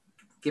long,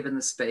 given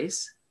the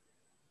space.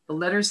 The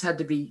letters had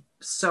to be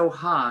so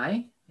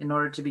high in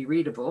order to be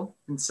readable.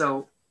 And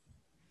so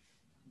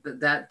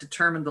that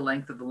determined the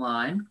length of the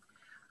line.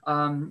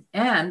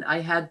 And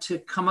I had to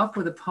come up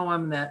with a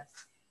poem that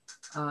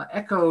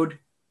echoed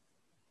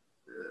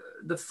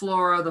the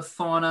flora, the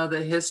fauna,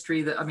 the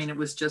history. I mean, it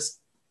was just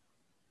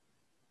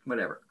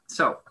whatever.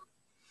 So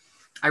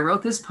I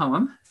wrote this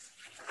poem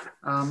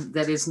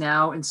that is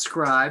now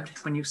inscribed.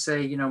 When you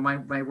say, you know,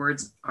 my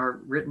words are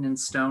written in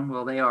stone,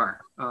 well, they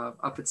are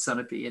up at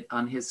Sunapee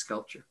on his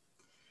sculpture.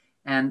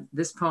 And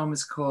this poem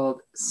is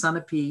called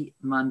Sunapee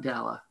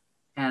Mandala.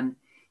 And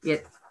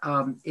it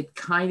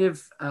kind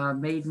of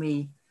made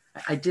me,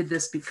 I did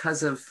this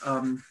because of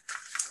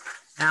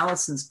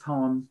Allison's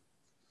poem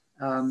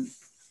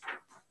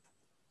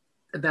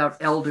about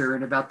elder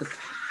and about the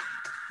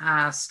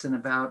past and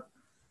about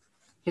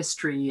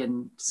history,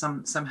 and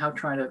somehow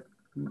trying to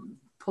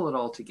pull it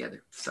all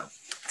together. So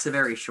it's a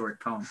very short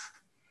poem.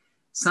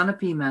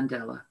 Sunapee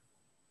Mandala.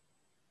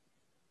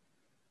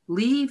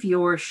 Leave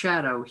your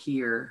shadow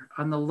here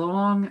on the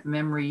long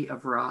memory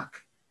of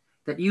rock,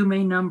 that you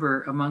may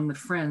number among the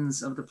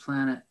friends of the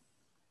planet.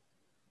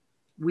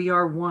 We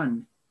are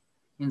one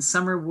in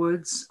summer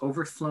woods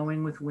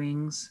overflowing with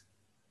wings,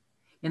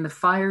 in the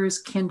fires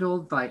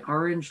kindled by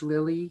orange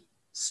lily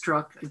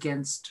struck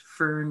against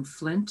fern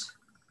flint,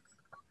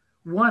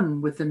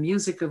 one with the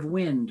music of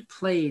wind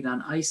played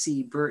on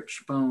icy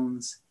birch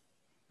bones,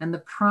 and the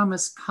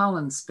promised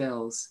pollen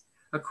spells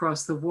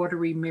across the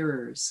watery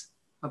mirrors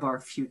of our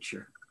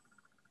future.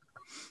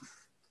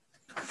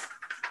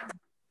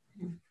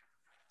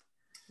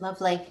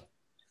 Lovely.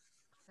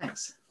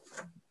 Thanks.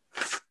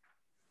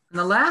 And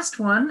the last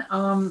one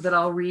that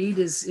I'll read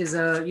is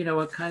a, you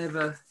know, a kind of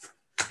a,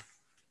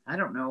 I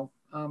don't know,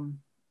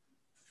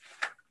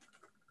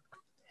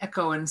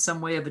 echo in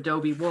some way of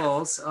Adobe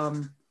Walls.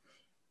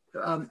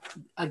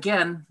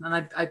 Again,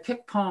 and I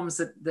picked poems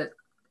that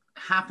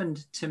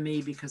happened to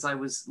me because I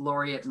was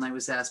laureate and I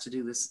was asked to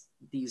do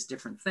these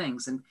different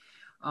things. And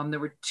there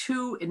were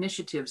two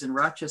initiatives in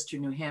Rochester,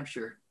 New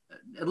Hampshire,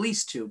 at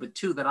least two, but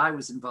two that I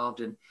was involved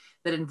in,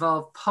 that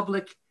involved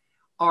public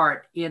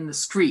art in the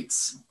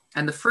streets.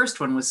 And the first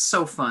one was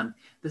so fun.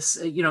 This,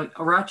 you know,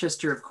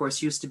 Rochester, of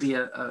course, used to be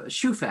a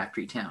shoe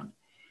factory town.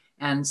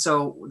 And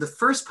so the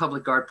first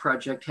public art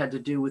project had to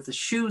do with the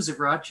shoes of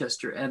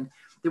Rochester. And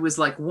there was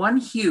like one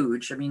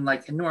huge, I mean,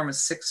 like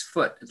enormous 6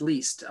 foot at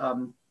least,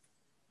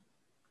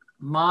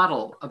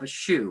 model of a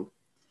shoe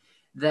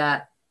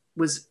that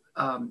was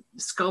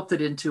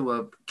sculpted into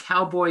a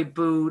cowboy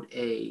boot,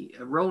 a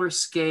roller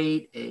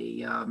skate,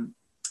 a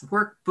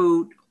work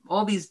boot,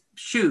 all these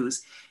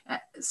shoes.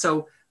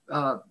 So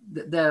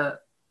the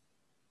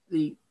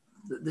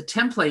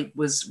template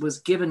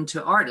was given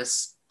to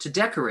artists to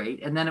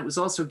decorate. And then it was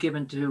also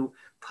given to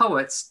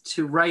poets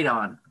to write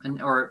on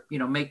and, or, you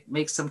know,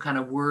 make some kind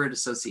of word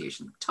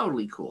association.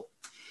 Totally cool.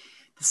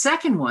 The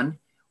second one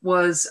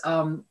was,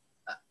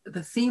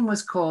 the theme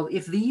was called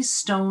If These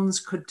Stones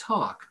Could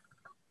Talk.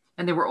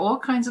 And there were all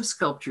kinds of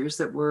sculptures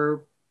that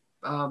were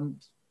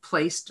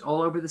placed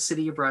all over the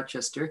city of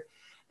Rochester.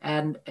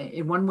 And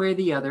in one way or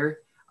the other,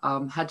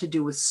 had to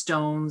do with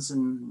stones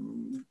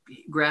and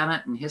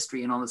granite and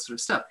history and all this sort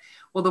of stuff.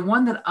 Well, the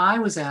one that I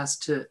was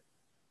asked to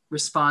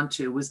respond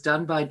to was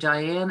done by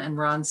Diane and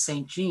Ron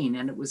St. Jean.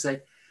 And it was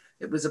a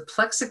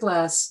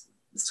plexiglass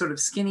sort of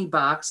skinny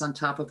box on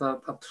top of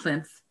a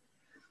plinth.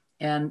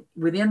 And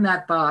within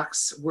that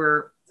box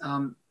were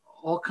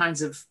all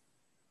kinds of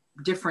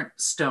different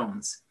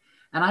stones.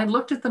 And I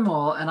looked at them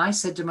all and I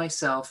said to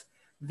myself,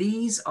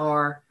 these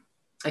are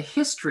a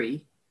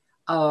history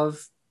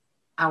of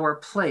our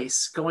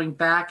place going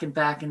back and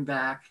back and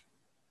back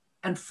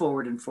and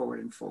forward and forward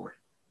and forward.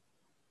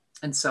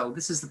 And so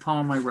this is the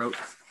poem I wrote.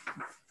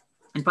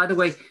 And by the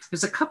way,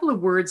 there's a couple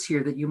of words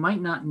here that you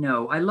might not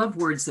know. I love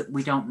words that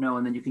we don't know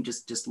and then you can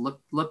just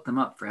look them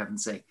up, for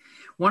heaven's sake.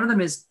 One of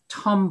them is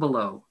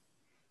tombolo.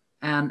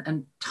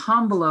 And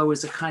tombolo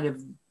is a kind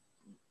of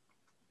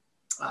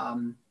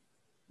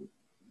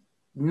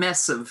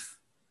mess of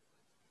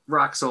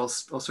rocks all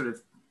sort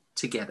of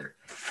together.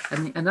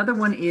 And another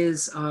one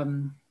is,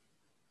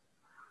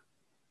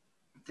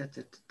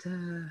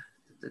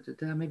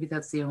 maybe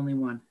that's the only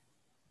one.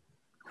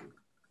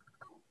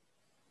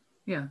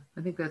 Yeah,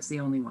 I think that's the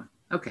only one.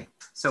 Okay,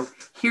 so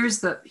here's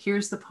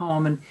the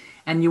poem,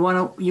 and you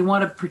want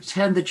to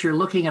pretend that you're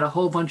looking at a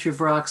whole bunch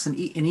of rocks, and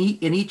in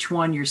each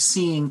one you're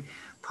seeing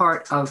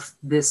part of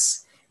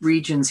this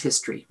region's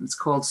history. It's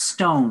called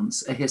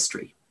Stones, a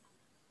History.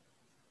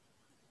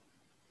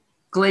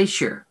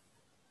 Glacier,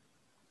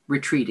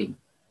 retreating.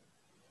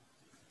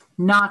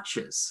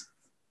 Notches,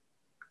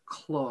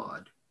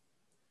 clawed.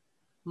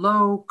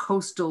 Low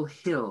coastal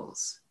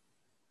hills,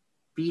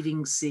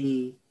 beating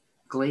sea,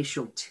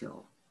 glacial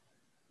till.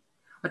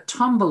 A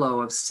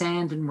tombolo of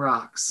sand and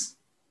rocks,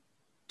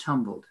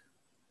 tumbled.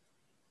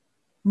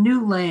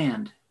 New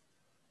land,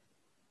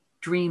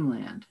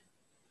 dreamland,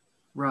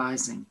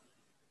 rising.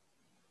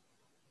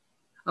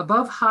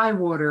 Above high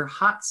water,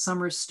 hot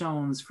summer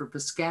stones for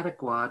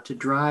Piscataqua to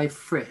dry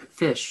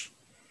fish.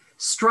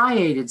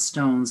 Striated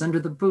stones under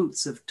the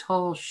boots of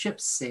tall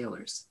ship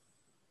sailors.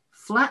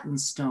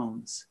 Flattened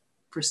stones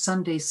for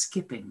Sunday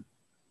skipping.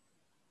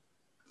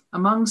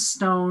 Among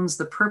stones,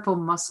 the purple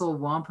mussel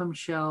wampum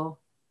shell,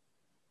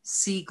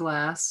 sea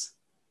glass,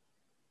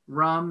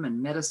 rum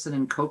and medicine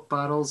and Coke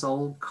bottles,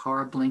 old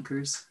car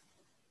blinkers,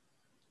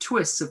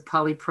 twists of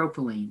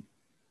polypropylene,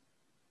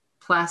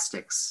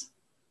 plastics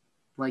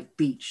like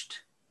beached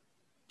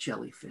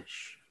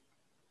jellyfish.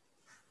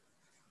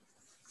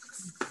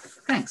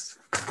 Thanks.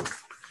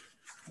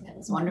 That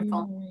was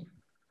wonderful.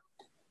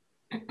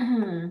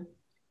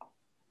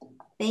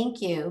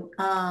 Thank you.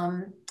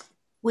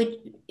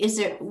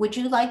 Would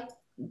you like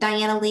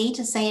Diana Lee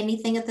to say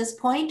anything at this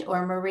point,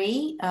 or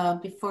Marie,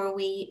 before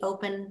we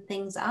open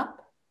things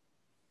up?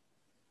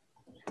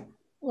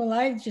 Well,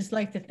 I'd just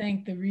like to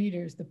thank the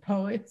readers, the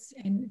poets,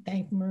 and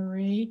thank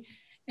Marie.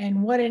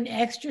 And what an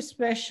extra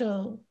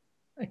special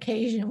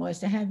occasion it was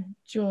to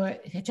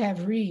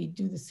have Reed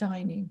do the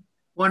signing.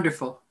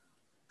 Wonderful.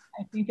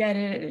 I think that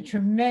added a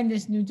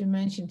tremendous new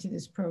dimension to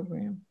this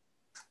program.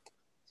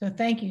 So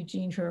thank you,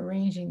 Jean, for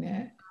arranging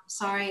that.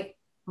 Sorry,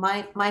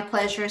 my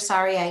pleasure.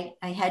 Sorry,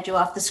 I had you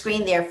off the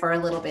screen there for a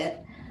little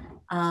bit.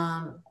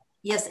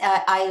 Yes,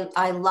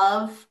 I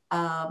love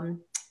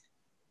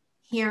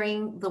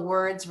hearing the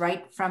words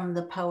right from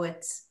the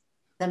poets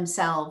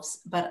themselves,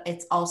 but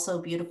it's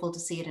also beautiful to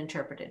see it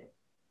interpreted.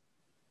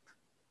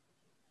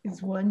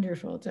 It's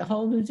wonderful. It's a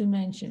whole new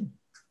dimension.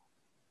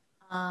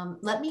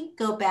 Let me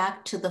go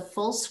back to the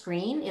full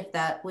screen, if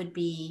that would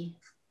be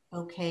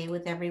okay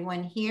with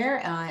everyone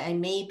here. Let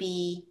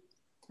me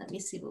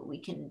see what we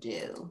can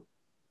do.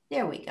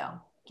 There we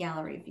go,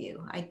 gallery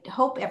view. I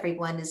hope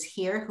everyone is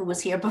here who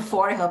was here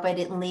before. I hope I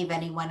didn't leave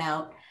anyone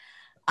out.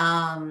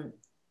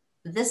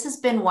 This has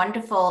been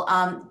wonderful.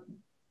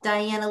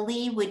 Diana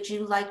Lee, would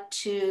you like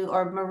to,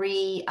 or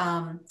Marie,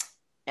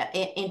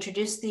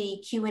 introduce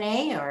the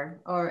Q&A,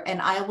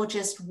 and I will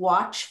just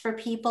watch for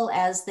people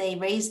as they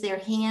raise their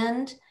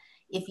hand.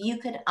 If you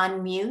could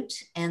unmute,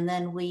 and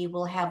then we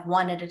will have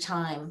one at a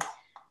time.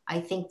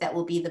 I think that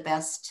will be the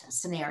best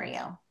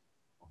scenario.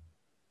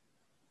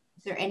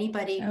 Is there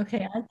anybody?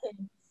 Okay, I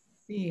can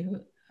see who.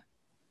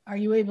 Are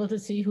you able to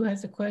see who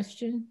has a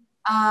question?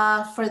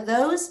 For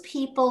those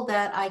people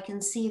that I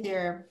can see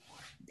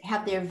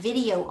have their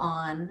video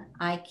on,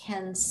 I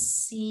can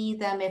see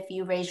them if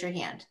you raise your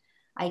hand.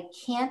 I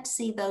can't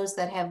see those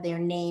that have their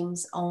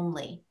names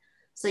only.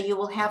 So you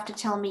will have to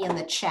tell me in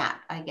the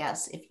chat, I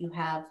guess, if you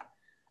have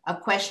a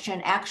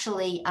question.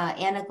 Actually,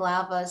 Anna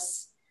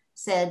Glavas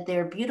said,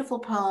 they're beautiful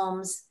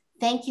poems.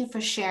 Thank you for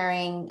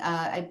sharing.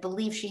 I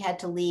believe she had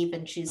to leave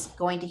and she's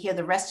going to hear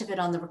the rest of it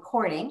on the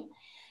recording.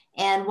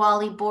 And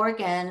Wally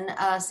Borgen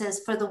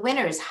says, for the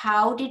winners,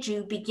 how did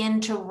you begin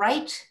to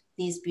write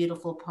these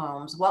beautiful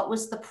poems? What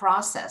was the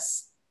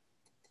process?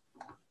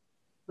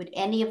 Would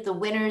any of the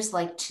winners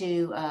like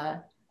to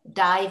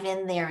dive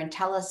in there and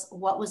tell us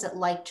what was it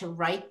like to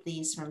write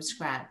these from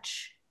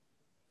scratch?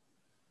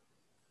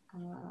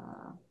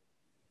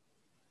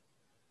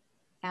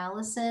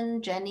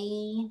 Allison,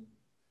 Jenny?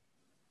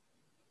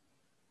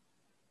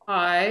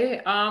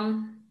 I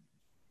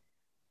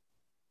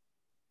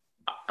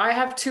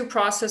have two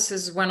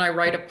processes when I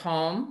write a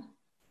poem.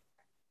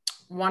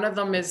 One of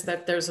them is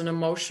that there's an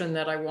emotion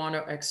that I want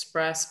to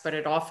express, but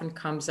it often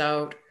comes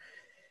out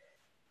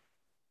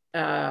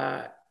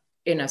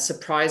in a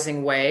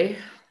surprising way.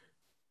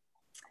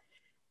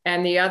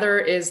 And the other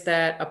is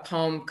that a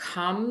poem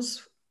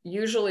comes,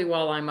 usually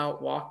while I'm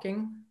out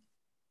walking.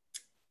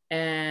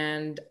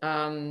 And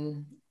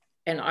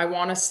I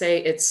want to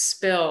say it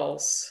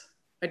spills.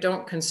 I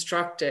don't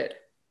construct it.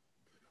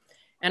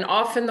 And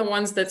often the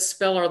ones that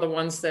spill are the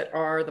ones that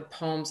are the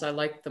poems I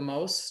like the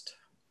most.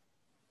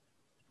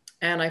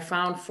 And I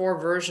found 4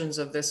 versions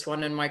of this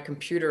one in my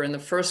computer. And the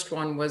first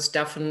one was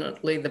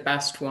definitely the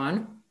best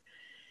one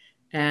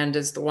and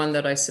is the one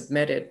that I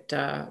submitted.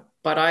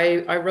 But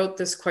I wrote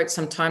this quite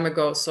some time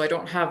ago, so I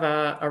don't have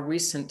a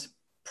recent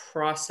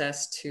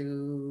process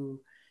to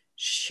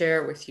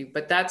share with you.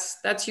 But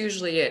that's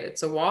usually it.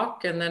 It's a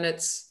walk, and then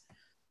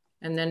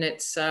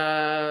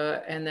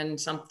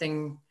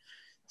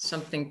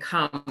something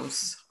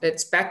comes.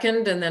 It's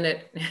beckoned, and then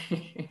it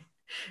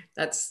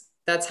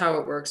that's how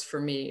it works for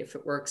me, if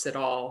it works at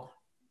all.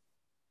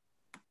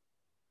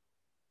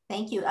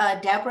 Thank you.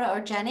 Deborah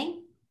or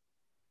Jenny?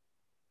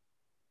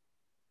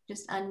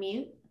 Just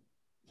unmute.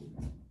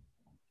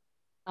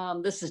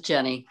 This is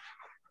Jenny.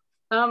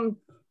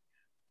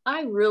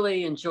 I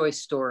really enjoy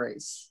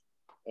stories,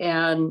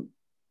 and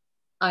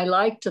I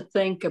like to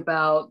think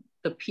about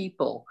the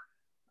people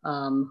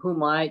who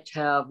might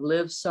have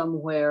lived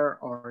somewhere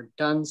or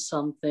done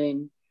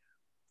something.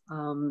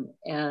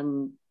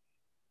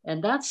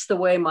 And that's the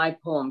way my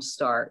poems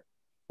start,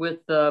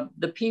 with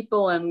the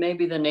people and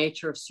maybe the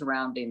nature of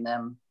surrounding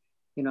them,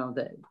 you know,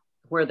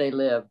 where they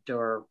lived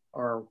or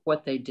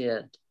what they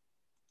did.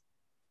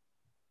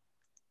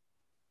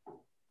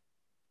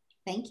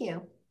 Thank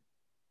you.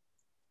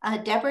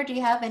 Deborah, do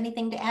you have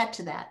anything to add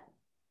to that?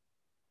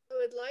 I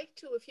would like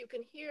to, if you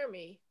can hear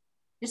me.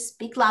 Just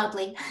speak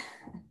loudly.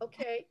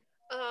 Okay.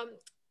 I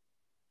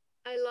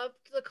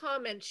loved the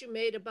comments you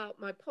made about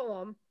my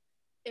poem.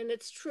 And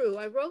it's true.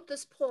 I wrote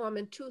this poem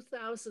in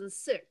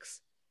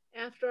 2006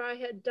 after I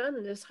had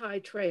done this high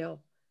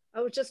trail. I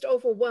was just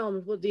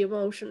overwhelmed with the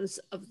emotions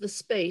of the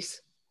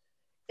space.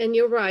 And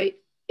you're right.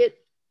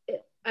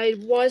 I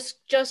was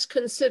just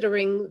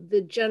considering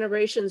the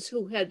generations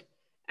who had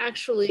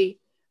actually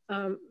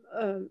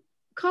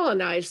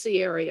colonized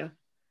the area.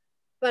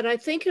 But I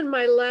think in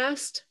my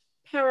last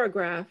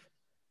paragraph,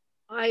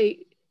 I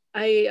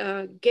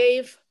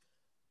gave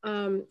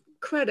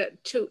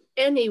credit to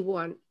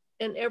anyone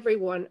and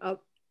everyone of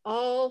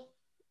all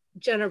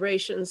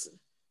generations,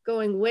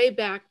 going way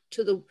back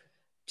to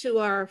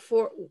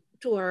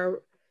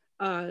our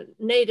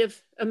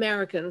Native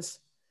Americans,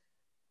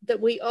 that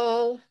we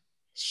all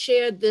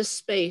shared this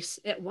space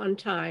at one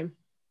time,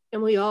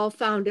 and we all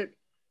found it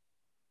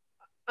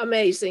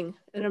amazing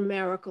and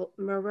a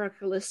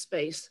miraculous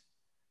space.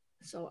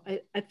 So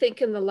I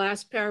think in the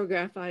last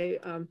paragraph, I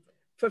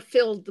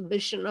fulfilled the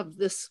mission of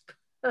this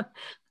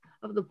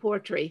of the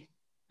poetry.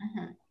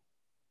 Mm-hmm.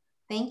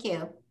 Thank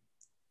you.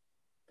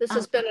 This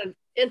has been an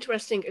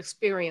interesting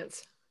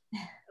experience,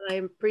 and I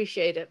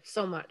appreciate it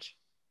so much.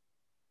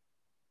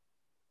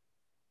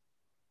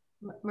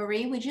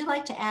 Marie, would you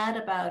like to add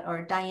about,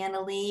 or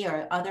Diana Lee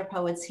or other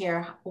poets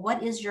here,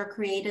 what is your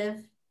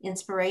creative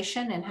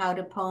inspiration and how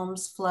do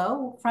poems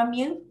flow from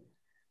you?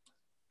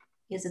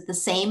 Is it the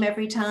same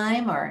every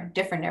time or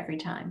different every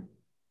time?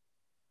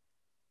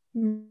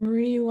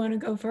 Marie, you want to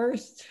go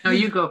first? No,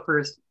 you go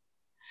first.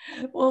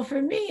 Well,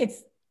 for me,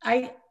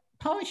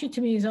 poetry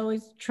to me is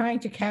always trying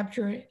to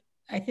capture,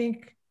 I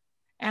think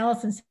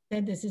Allison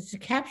said this, is to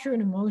capture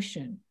an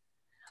emotion.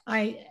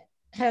 I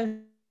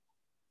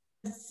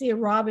see a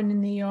robin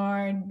in the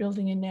yard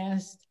building a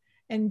nest,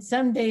 and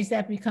some days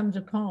that becomes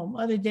a poem.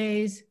 Other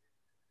days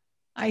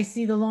I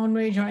see the Lone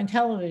Ranger on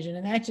television,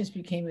 and that just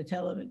became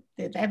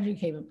that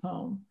became a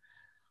poem.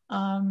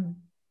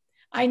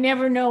 I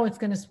never know what's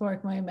going to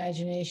spark my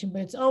imagination,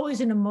 but it's always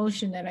an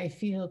emotion that I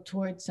feel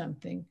towards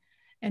something,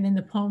 and then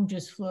the poem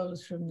just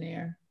flows from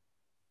there.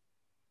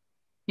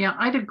 Yeah,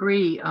 I'd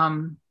agree.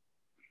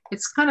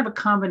 It's kind of a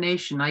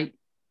combination.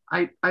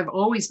 I've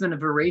always been a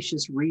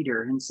voracious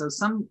reader, and so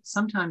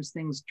sometimes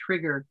things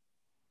trigger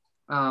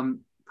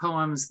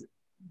poems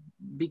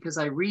because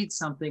I read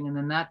something, and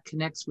then that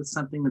connects with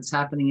something that's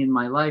happening in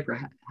my life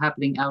or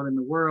happening out in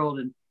the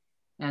world,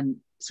 and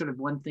sort of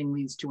one thing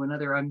leads to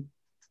another. I'm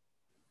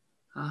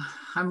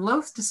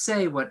loath to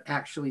say what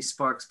actually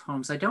sparks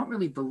poems. I don't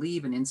really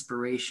believe in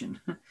inspiration.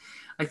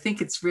 I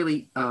think it's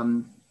really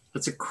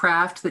it's a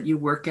craft that you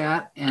work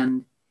at,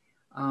 and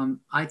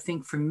I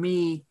think for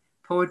me,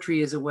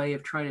 poetry is a way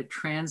of trying to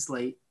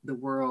translate the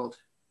world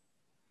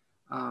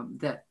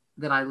that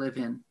I live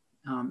in.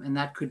 And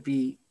that could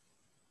be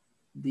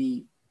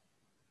the,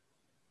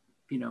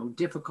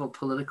 difficult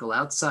political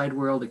outside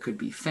world. It could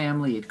be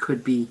family. It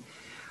could be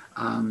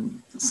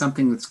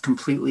something that's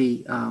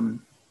completely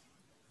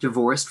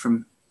divorced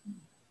from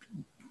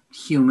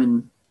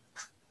human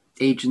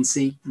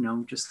agency.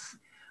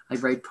 I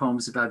write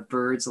poems about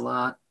birds a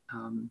lot.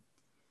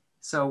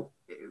 So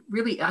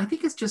really, I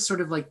think it's just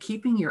sort of like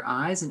keeping your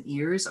eyes and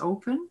ears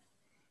open.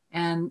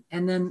 And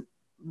then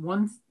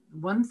one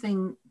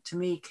thing to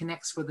me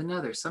connects with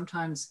another.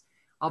 Sometimes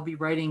I'll be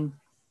writing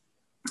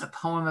a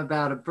poem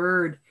about a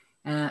bird,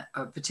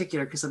 a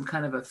particular, because I'm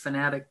kind of a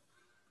fanatic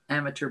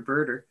amateur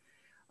birder.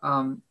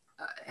 And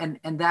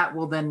that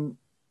will then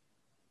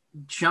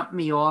jump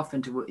me off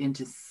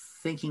into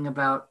thinking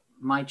about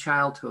my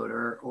childhood,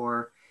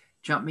 or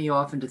jump me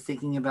off into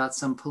thinking about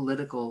some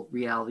political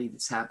reality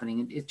that's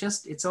happening. And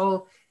it's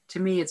all, to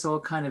me, it's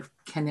all kind of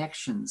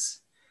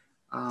connections.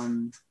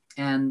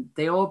 And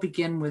they all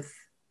begin with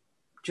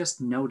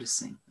just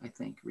noticing, I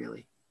think,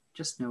 really,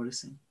 just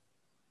noticing.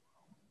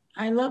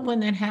 I love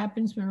when that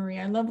happens, Marie.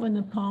 I love when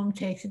the poem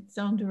takes its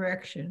own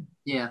direction.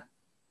 Yeah.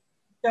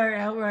 Start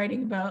out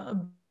writing about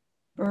a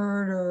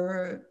bird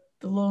or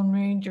the Lone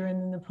Ranger,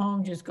 and then the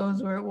poem just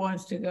goes where it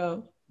wants to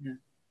go. Yeah.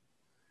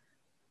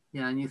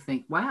 Yeah, and you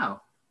think,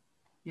 wow,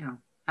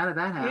 how did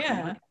that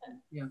happen?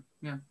 Yeah.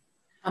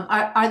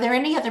 Are there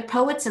any other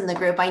poets in the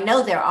group? I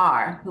know there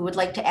are, who would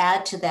like to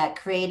add to that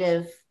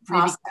creative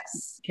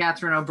process. Maybe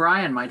Catherine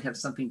O'Brien might have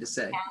something to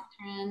say.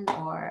 Catherine,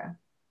 or,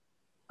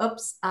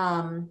 oops,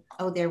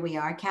 oh, there we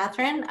are.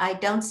 Catherine, I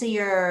don't see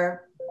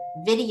your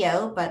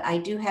video, but I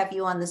do have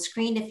you on the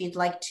screen if you'd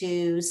like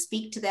to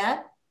speak to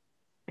that,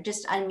 or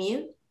just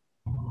unmute.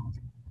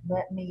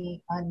 Let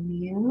me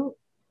unmute,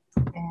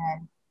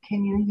 and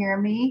can you hear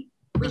me?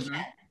 We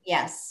can,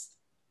 yes.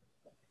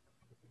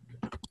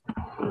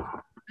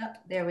 Oh,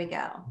 there we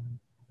go.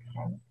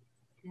 Okay.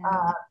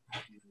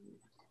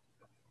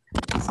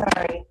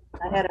 Sorry,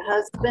 I had a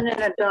husband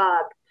and a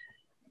dog.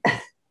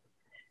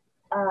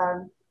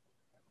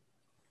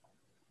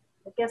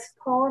 I guess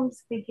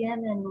poems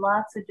begin in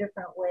lots of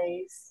different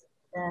ways,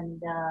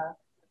 and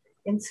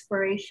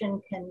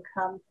inspiration can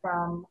come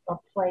from a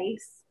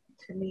place,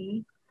 to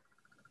me,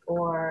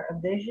 or a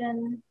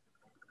vision.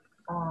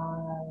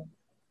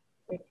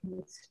 It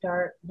can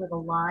start with a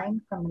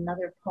line from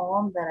another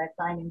poem that I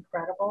find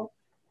incredible.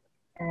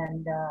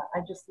 And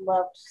I just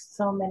loved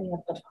so many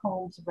of the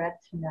poems read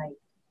tonight.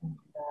 And,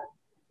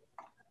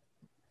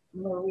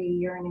 Marie,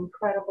 you're an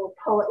incredible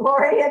poet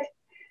laureate.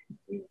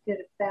 You did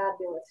a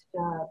fabulous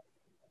job.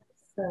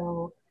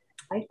 So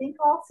I think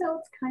also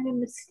it's kind of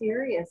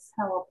mysterious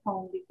how a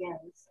poem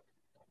begins.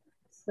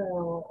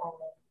 So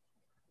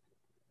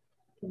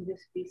it can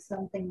just be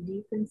something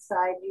deep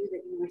inside you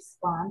that you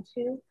respond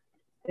to.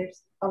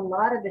 There's a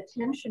lot of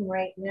attention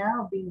right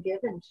now being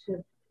given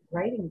to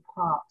writing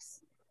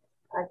prompts.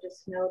 I've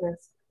just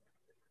noticed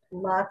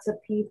lots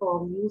of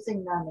people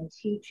using them and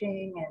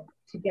teaching and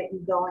to get you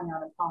going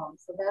on a poem.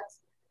 So that's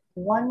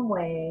one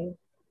way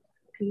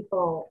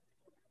people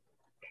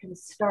can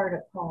start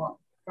a poem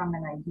from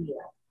an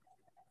idea.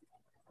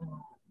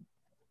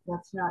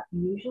 That's not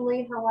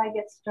usually how I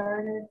get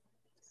started.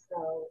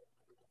 So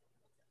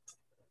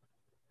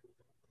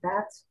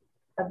that's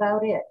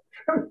about it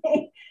for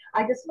me.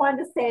 I just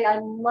wanted to say I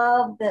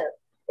love the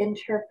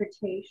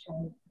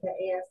interpretation. The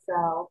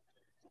ASL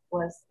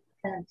was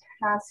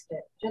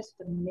fantastic, just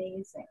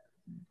amazing.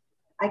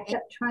 I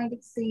kept trying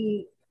to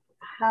see,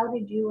 how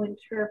did you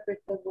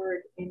interpret the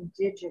word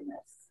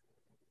indigenous?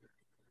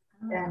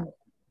 And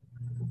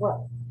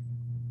what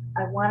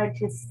I wanted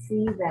to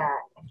see that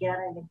again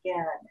and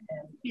again.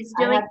 And he's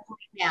doing it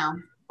now.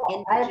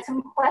 I have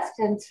some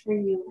questions for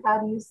you.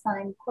 How do you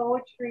sign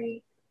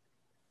poetry?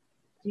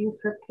 Do you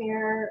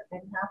prepare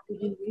and have to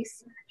do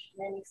research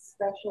in any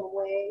special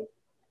way?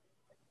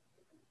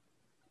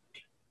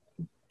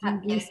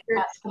 Unmute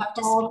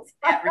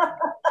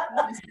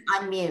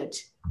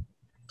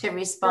to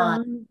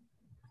respond.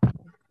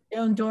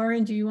 Joan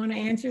Doran, do you want to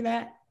answer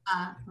that?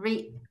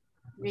 Read.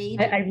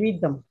 I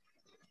read them.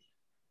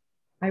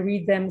 I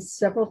read them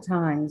several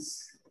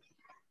times,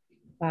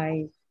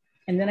 and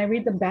then I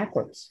read them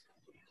backwards.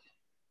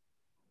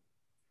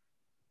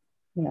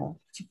 To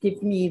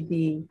give me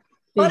the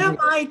What am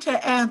I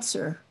to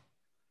answer?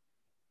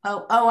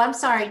 Oh, I'm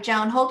sorry,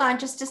 Joan. Hold on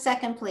just a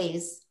second,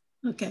 please.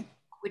 Okay.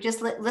 We're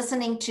just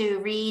listening to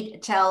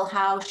Reed tell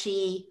how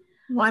she.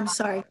 Oh, I'm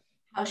sorry.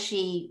 How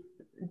she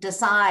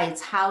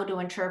decides how to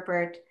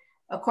interpret.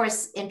 Of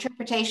course,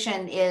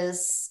 interpretation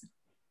is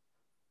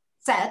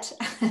set.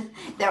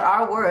 There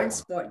are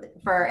words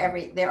for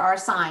every. There are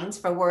signs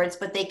for words,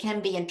 but they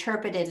can be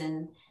interpreted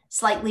in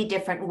slightly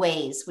different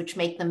ways, which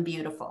make them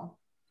beautiful.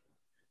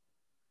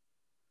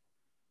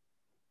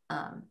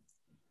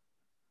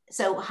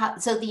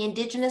 So the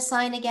indigenous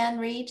sign again,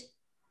 Reed?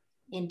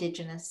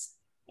 Indigenous.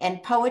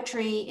 And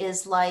poetry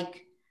is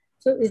like?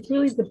 So it's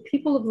really the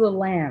people of the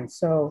land.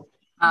 So,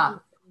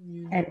 and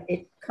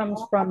it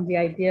comes from the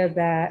idea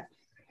that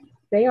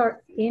they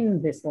are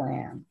in this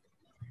land,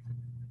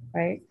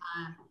 right?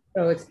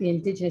 So it's the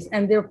indigenous,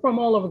 and they're from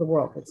all over the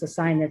world. It's a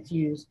sign that's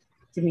used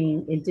to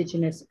mean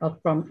indigenous or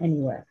from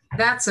anywhere.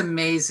 That's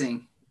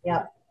amazing.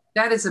 Yeah.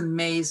 That is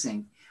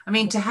amazing. I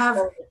mean, to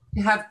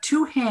have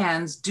two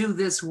hands do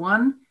this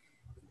one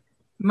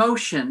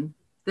motion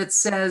that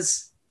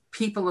says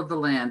people of the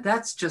land,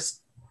 that's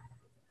just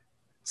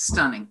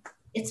stunning.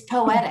 It's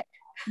poetic.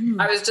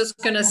 I was just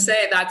going to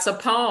say that's a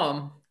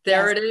poem.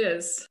 There it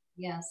is.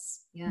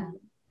 Yes. Yeah.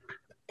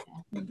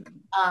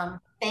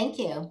 Thank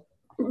you.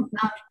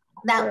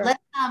 Now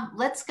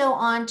let's go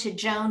on to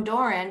Joan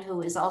Doran,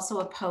 who is also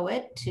a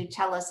poet, to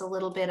tell us a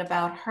little bit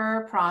about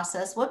her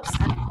process. Whoops,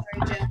 I'm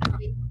sorry, Joan.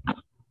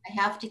 I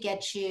have to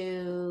get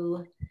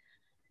you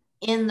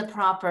in the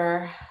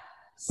proper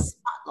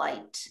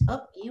spotlight.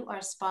 Oh, you are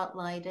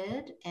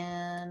spotlighted,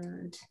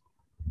 and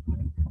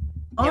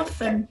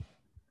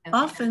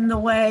Often the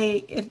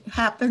way it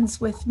happens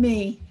with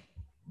me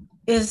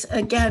is,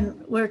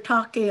 again, we're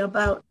talking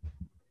about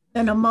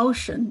an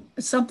emotion,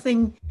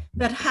 something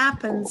that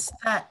happens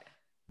that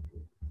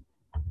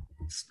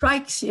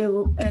strikes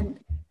you and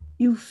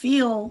you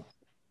feel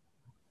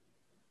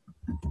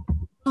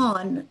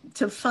on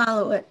to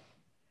follow it.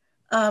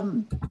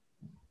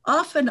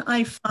 Often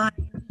I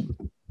find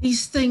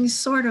these things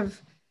sort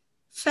of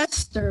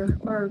fester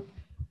or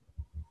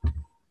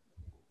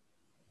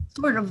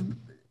sort of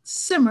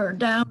simmer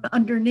down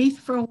underneath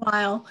for a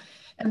while.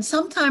 And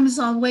sometimes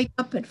I'll wake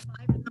up at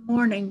 5 in the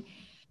morning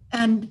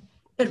and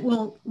it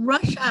will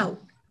rush out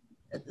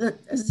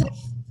as if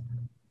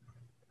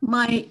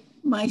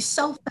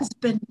myself has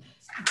been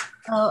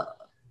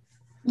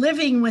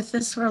living with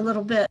this for a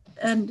little bit,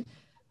 and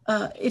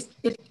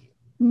it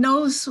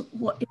knows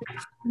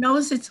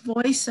its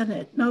voice, and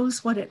it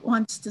knows what it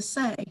wants to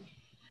say.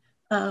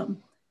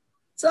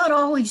 It's not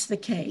always the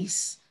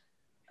case,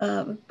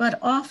 but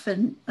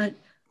often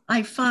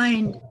I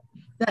find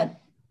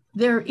that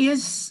there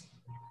is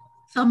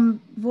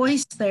some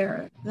voice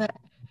there that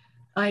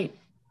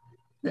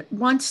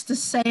wants to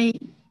say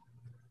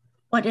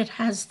what it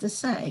has to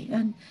say,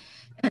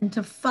 and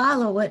to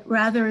follow it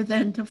rather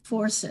than to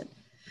force it.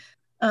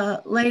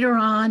 Later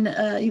on,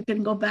 you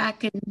can go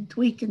back and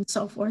tweak and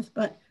so forth,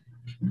 but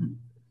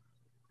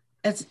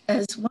as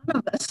one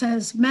of us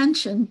has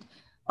mentioned,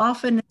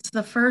 often it's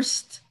the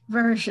first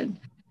version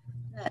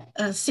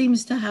that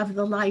seems to have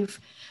the life.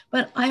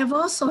 But I have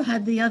also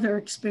had the other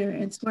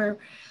experience where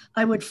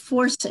I would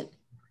force it,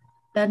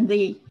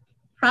 and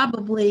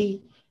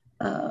probably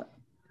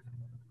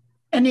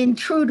an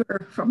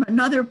intruder from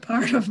another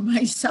part of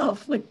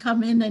myself would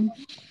come in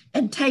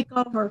and take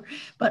over.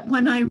 But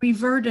when I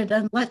reverted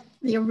and let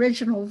the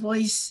original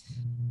voice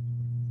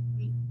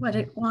what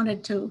it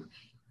wanted to,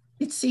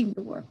 it seemed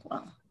to work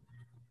well.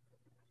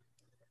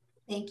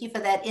 Thank you for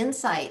that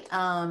insight.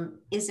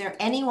 Is there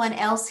anyone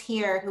else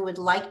here who would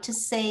like to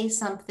say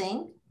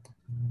something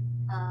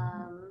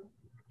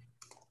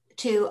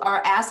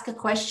or ask a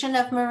question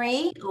of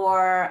Marie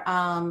or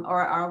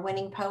our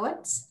winning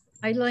poets?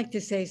 I'd like to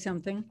say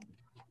something.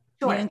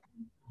 Sure.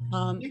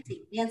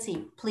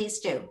 Nancy, please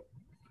do.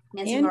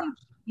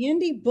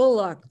 Andy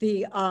Bullock,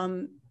 the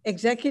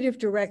executive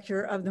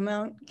director of the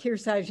Mount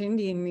Kearsarge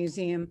Indian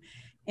Museum,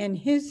 and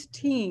his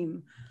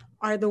team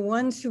are the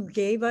ones who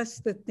gave us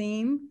the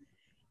theme,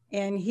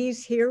 and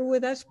he's here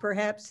with us.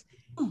 Perhaps,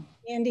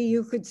 Andy,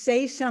 you could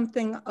say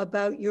something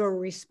about your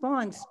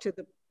response to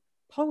the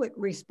poet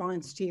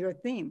response to your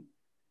theme.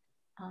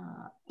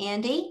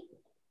 Andy?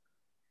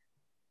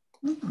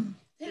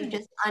 You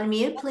just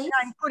unmute, please.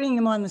 I'm putting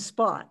him on the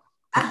spot.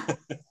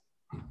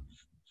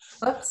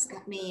 Whoops,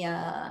 let me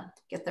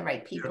get the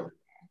right people. Sure.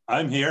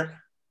 I'm here.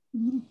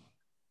 Would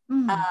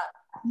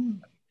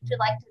you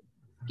like to?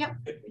 Yep.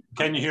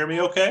 Can you hear me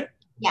okay?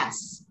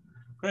 Yes.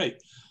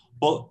 Great.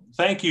 Well,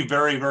 thank you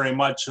very, very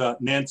much,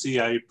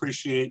 Nancy. I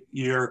appreciate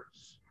your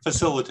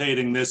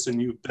facilitating this,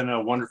 and you've been a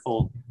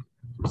wonderful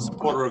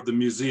supporter of the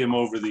museum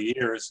over the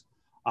years.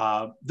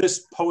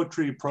 This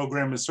poetry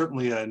program is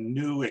certainly a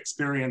new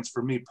experience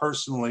for me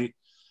personally,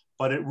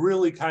 but it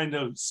really kind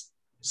of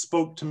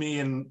spoke to me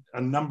in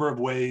a number of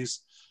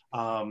ways.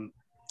 The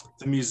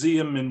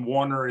museum in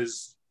Warner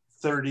is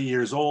 30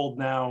 years old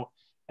now,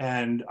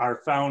 and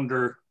our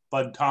founder,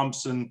 Bud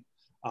Thompson,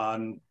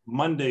 on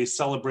Monday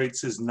celebrates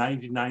his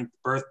 99th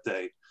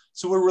birthday.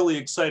 So we're really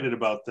excited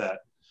about that.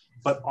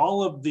 But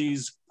all of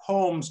these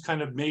poems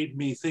kind of made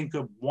me think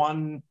of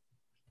one.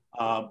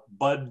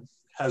 Bud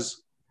has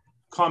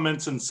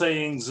comments and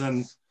sayings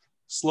and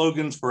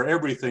slogans for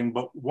everything,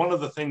 but one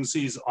of the things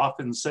he's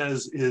often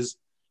says is,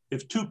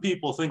 if two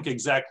people think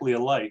exactly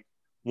alike,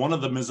 one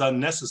of them is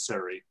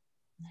unnecessary.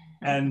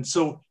 And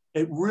so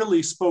it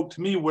really spoke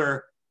to me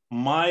where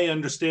my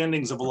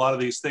understandings of a lot of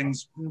these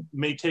things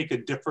may take a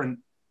different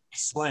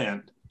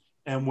slant,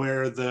 and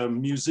where the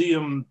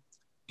museum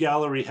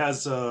gallery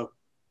has a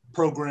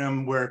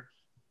program where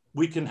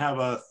we can have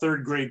a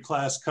third grade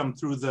class come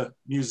through the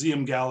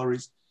museum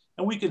galleries,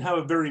 and we can have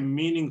a very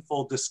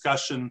meaningful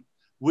discussion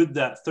with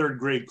that third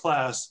grade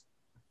class.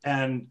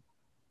 And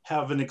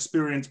have an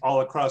experience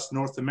all across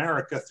North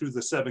America through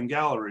the 7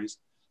 galleries.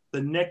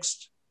 The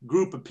next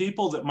group of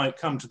people that might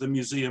come to the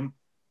museum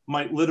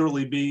might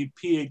literally be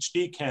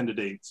PhD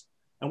candidates.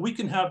 And we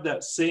can have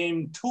that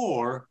same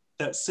tour,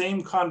 that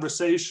same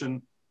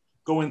conversation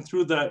going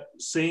through that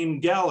same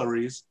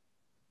galleries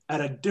at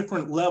a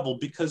different level,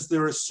 because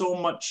there is so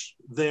much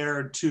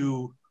there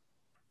to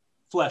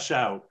flesh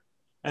out.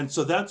 And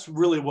so that's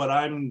really what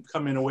I'm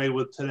coming away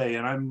with today.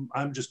 And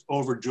I'm just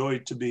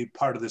overjoyed to be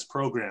part of this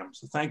program.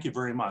 So thank you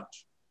very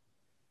much.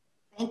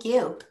 Thank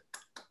you.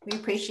 We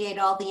appreciate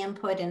all the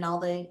input and all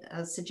the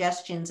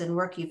suggestions and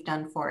work you've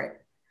done for it.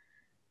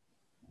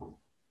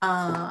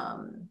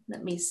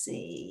 Let me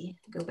see,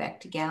 go back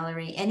to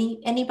gallery.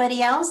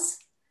 Anybody else?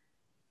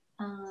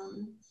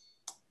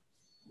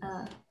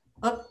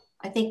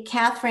 I think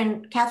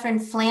Catherine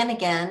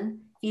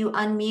Flanagan, you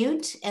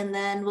unmute, and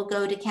then we'll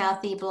go to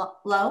Kathy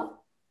Blow.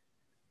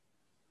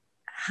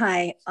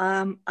 Hi,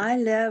 I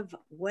live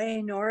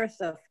way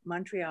north of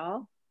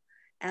Montreal,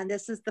 and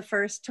this is the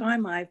first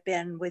time I've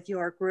been with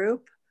your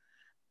group.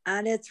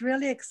 And it's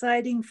really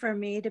exciting for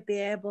me to be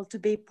able to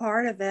be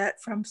part of it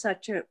from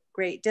such a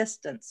great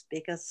distance,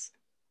 because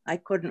I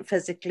couldn't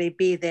physically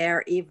be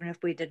there even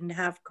if we didn't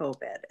have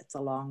COVID. It's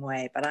a long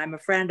way, but I'm a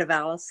friend of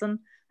Allison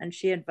and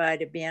she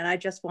invited me, and I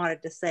just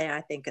wanted to say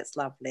I think it's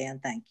lovely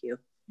and thank you.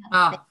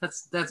 Oh,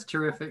 that's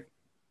terrific.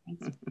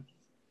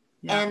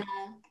 Yeah. And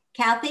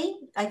Kathy,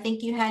 I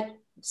think you had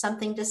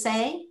something to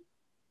say.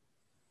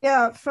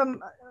 Yeah,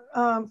 from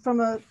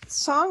a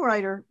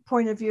songwriter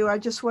point of view, I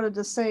just wanted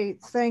to say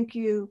thank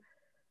you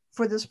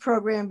for this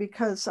program,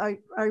 because I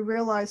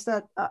realized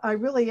that I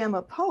really am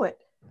a poet,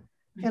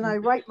 and I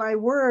write my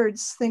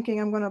words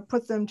thinking I'm going to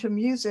put them to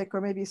music,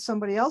 or maybe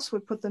somebody else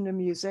would put them to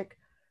music,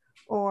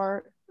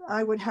 or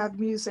I would have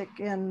music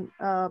in,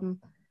 I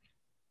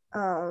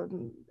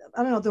don't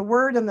know, the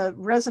word and the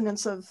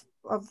resonance of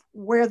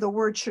where the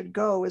word should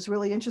go is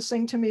really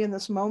interesting to me in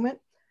this moment.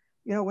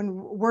 You know, when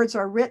words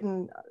are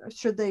written,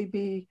 should they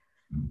be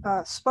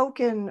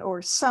spoken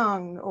or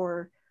sung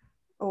or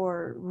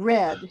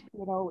read?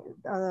 You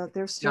know,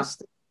 there's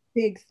just a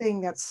big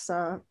thing that's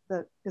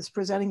that is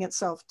presenting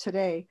itself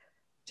today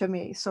to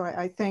me. So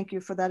I thank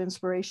you for that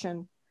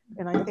inspiration.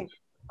 And I think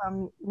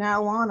from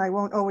now on, I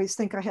won't always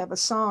think I have a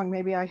song.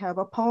 Maybe I have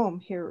a poem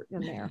here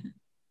and there.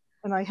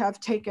 And I have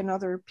taken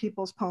other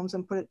people's poems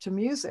and put it to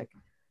music.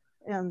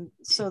 And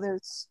so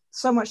there's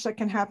so much that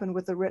can happen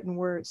with the written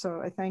word.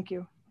 So I thank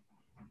you.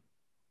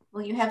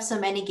 Well, you have so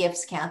many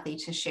gifts, Kathy,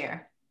 to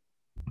share.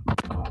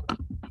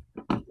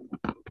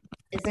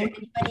 Is there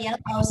anybody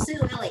else? Oh,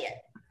 Sue Elliott.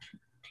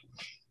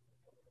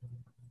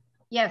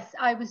 Yes,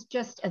 I was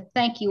just,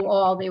 thank you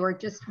all. They were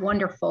just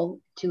wonderful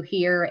to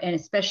hear, and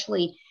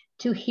especially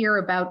to hear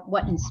about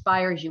what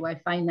inspires you. I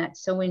find that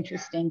so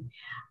interesting.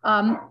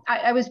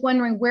 I was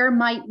wondering, where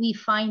might we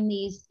find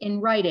these in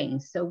writing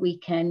so we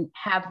can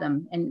have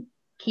them and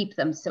keep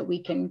them so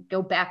we can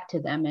go back to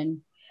them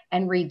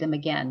and read them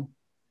again?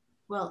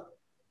 Well,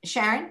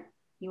 Sharon,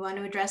 you want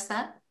to address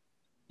that?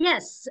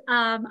 Yes,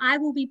 I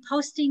will be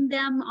posting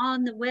them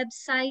on the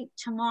website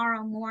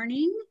tomorrow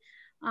morning.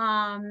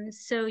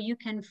 So you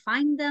can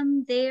find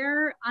them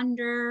there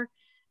under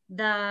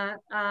the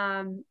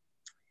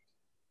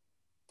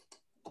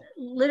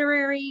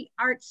Literary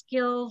Arts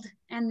Guild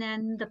and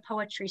then the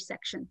poetry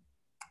section.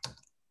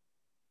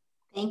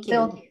 Thank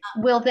you.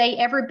 Will they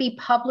ever be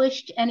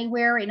published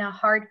anywhere in a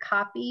hard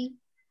copy,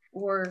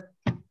 or?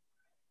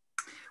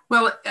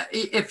 Well,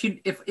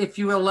 if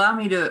you allow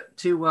me to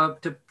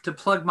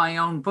plug my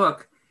own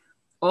book,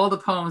 all the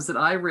poems that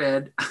I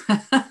read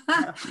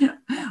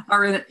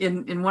are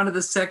in one of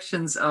the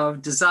sections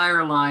of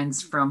Desire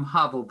Lines from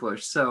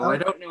Hobblebush. So I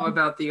don't know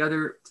about the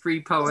other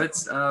 3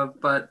 poets,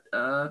 but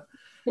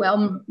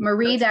well,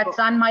 Marie, that's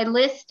on my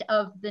list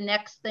of the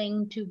next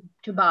thing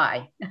to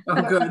buy.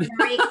 Oh, good.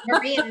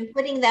 Marie, I'm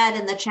putting that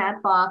in the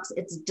chat box.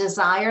 It's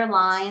Desire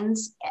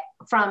Lines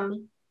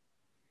from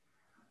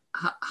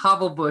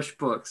Hobblebush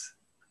Books.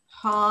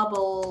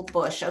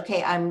 Hobblebush.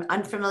 Okay, I'm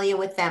unfamiliar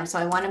with them, so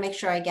I want to make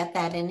sure I get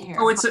that in here.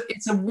 Oh, it's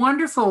a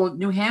wonderful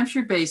New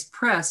Hampshire-based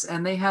press,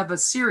 and they have a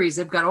series.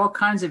 They've got all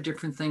kinds of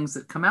different things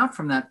that come out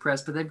from that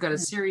press, but they've got a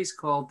series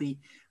called the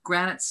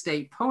Granite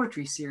State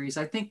Poetry Series.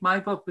 I think my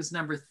book was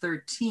number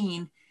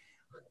 13.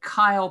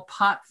 Kyle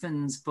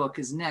Potvin's book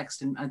is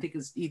next, and I think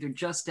it's either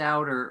just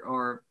out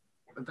or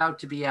about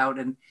to be out.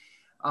 And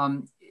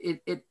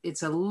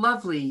it's a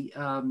lovely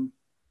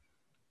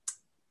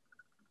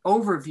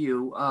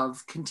overview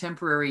of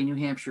contemporary New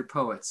Hampshire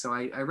poets. So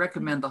I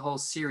recommend the whole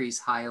series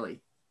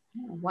highly.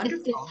 Wonderful.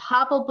 Is this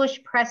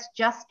Hobblebush Press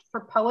just for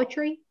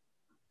poetry?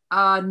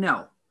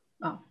 No.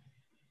 Oh.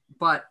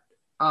 But,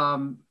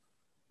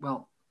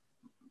 well,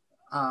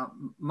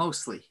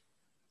 mostly.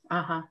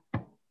 Uh-huh.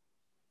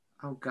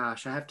 Oh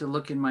gosh, I have to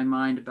look in my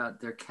mind about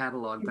their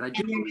catalog, but I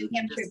do believe New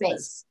Hampshire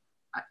based.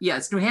 Yeah,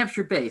 it's New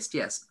Hampshire based.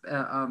 Yes,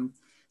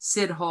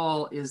 Sid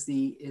Hall is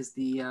the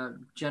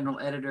general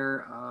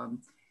editor.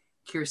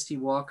 Kirsty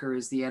Walker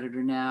is the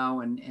editor now,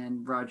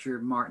 and Roger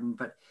Martin.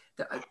 But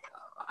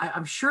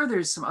I'm sure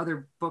there's some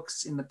other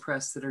books in the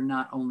press that are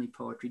not only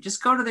poetry.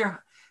 Just go to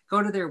their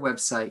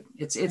website.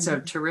 It's a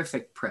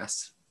terrific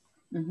press.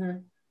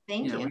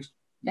 Thank you.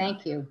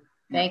 Thank you.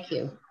 Thank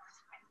you.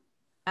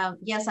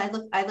 Yes, I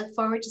look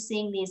forward to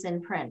seeing these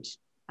in print.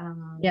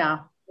 Yeah.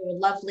 They were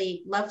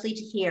lovely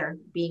to hear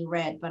being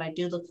read, but I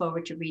do look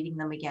forward to reading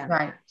them again.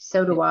 Right.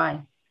 So do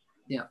I.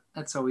 Yeah,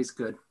 that's always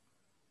good.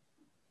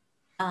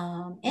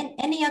 And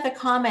any other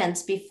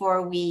comments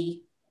before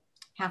we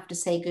have to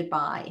say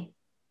goodbye?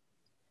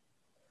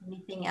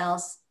 Anything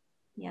else?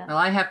 Yeah. Well,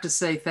 I have to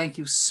say thank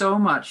you so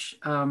much,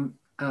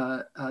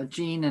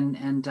 Jean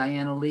and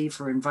Diana Lee,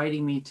 for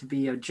inviting me to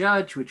be a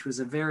judge, which was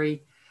a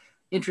very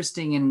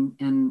interesting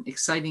and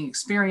exciting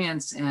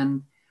experience.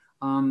 And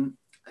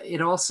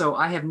it also,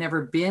 I have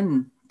never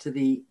been to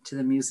the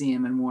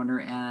museum in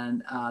Warner,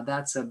 and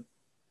that's a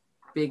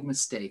big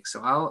mistake.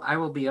 So I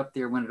will be up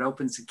there when it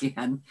opens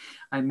again.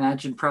 I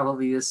imagine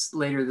probably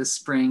later this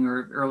spring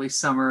or early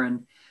summer.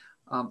 And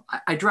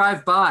I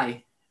drive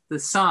by the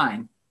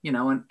sign, you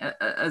know, and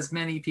as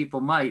many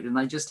people might, and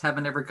I just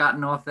haven't ever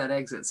gotten off that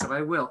exit. So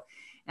I will.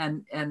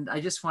 And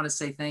I just want to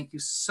say thank you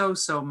so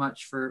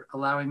much for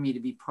allowing me to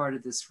be part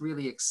of this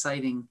really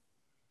exciting,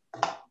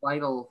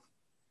 vital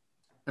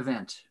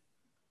event.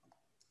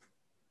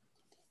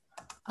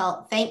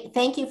 Well,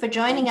 thank you for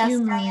joining us,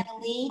 Diana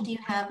Lee. Do you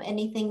have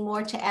anything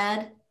more to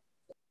add?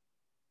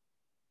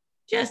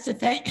 Just to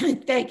thank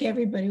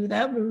everybody.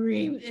 Without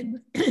Marie,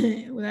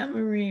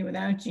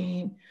 without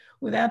Jean,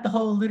 without the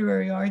whole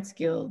Literary Arts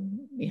Guild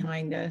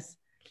behind us.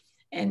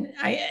 And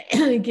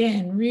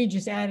again, Reed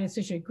just added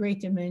such a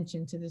great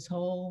dimension to this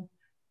whole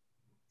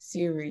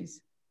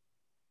series.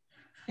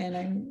 And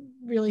I'm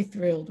really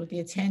thrilled with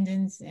the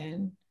attendance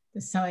and the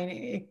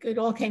signing. It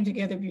all came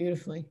together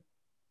beautifully.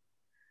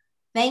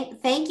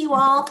 Thank you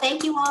all.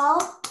 Thank you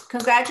all.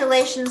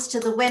 Congratulations to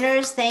the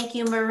winners. Thank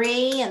you,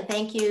 Marie, and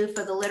thank you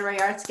for the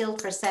Literary Arts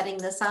Guild for setting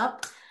this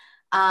up.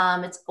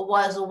 It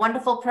was a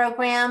wonderful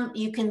program.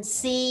 You can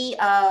see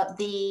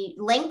the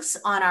links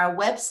on our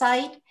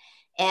website,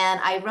 and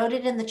I wrote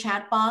it in the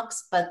chat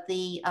box, but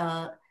the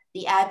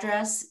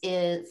address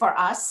is for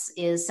us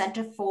is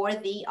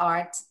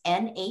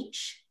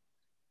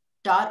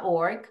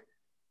centerfortheartsnh.org,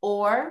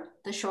 or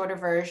the shorter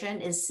version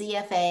is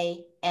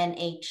cfanh.org.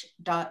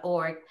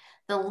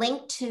 The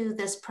link to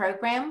this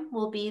program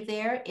will be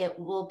there. It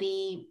will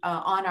be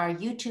on our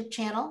YouTube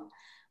channel,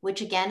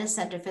 which again is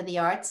Center for the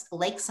Arts,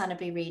 Lake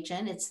Sunapee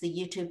Region. It's the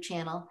YouTube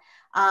channel.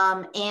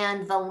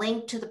 And the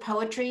link to the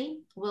poetry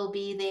will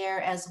be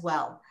there as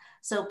well.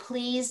 So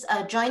please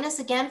join us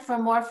again for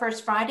more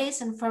First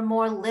Fridays and for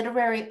more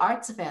literary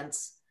arts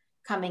events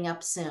coming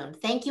up soon.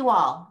 Thank you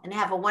all and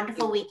have a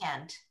wonderful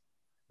weekend.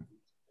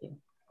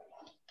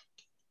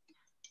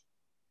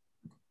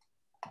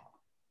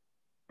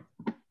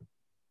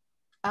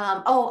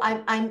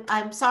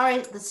 I'm sorry,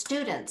 the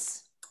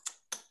students.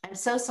 I'm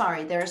so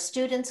sorry. There are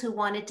students who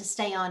wanted to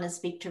stay on and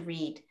speak to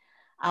Reed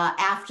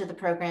after the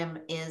program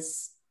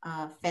is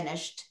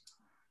finished.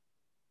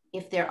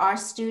 If there are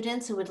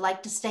students who would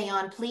like to stay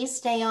on, please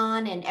stay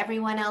on, and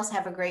everyone else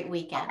have a great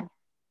weekend.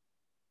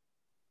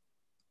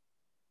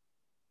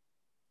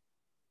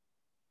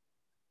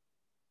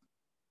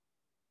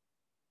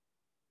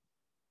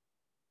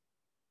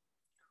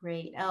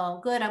 Great. Oh,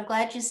 good. I'm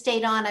glad you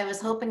stayed on. I was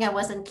hoping I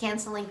wasn't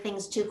canceling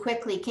things too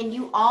quickly. Can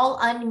you all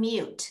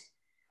unmute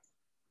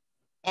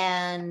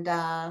and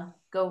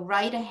go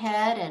right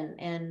ahead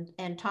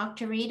and talk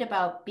to Reed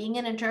about being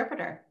an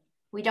interpreter?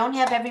 We don't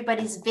have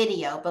everybody's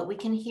video, but we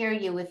can hear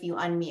you if you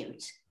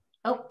unmute.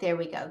 Oh, there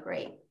we go.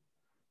 Great.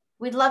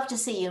 We'd love to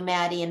see you,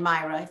 Maddie and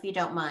Myra, if you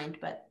don't mind,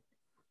 but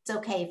it's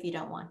okay if you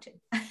don't want to.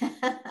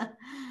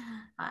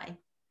 Hi.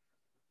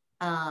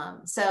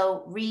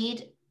 So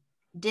Reed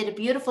did a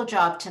beautiful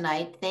job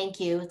tonight.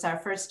 Thank you. It's our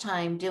first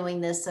time doing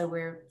this, so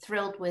we're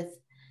thrilled with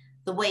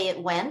the way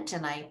it went,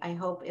 and I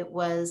hope it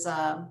was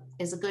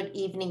is a good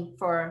evening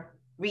for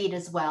Reed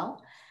as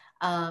well.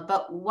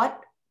 But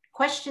what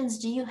questions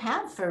do you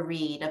have for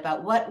Reed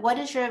about what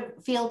is your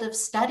field of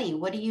study?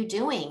 What are you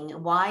doing?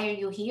 Why are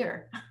you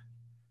here?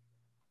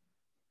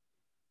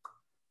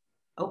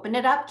 Open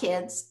it up,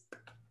 kids.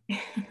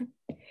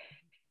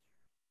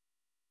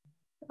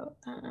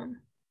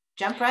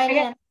 Jump right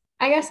in.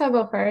 I guess I'll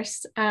go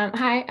first.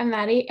 Hi, I'm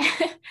Maddie.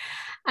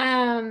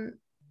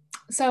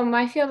 So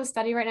my field of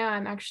study right now,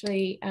 I'm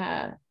actually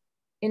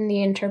in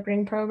the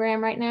interpreting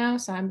program right now.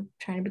 So I'm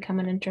trying to become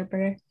an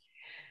interpreter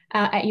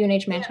at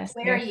UNH Manchester.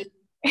 Where are you?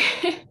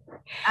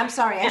 I'm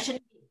sorry, I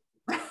shouldn't.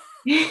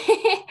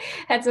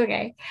 That's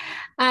okay.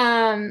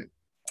 And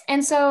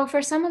so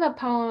for some of the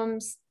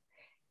poems,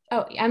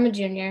 oh, I'm a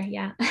junior,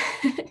 yeah.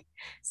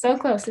 So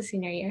close to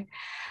senior year.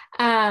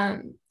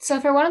 So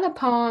for one of the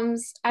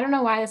poems, I don't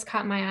know why this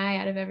caught my eye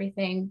out of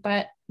everything,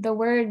 but the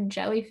word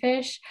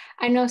jellyfish,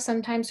 I know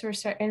sometimes for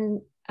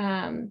certain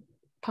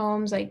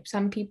poems, like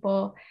some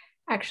people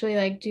actually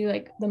like do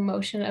like the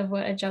motion of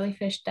what a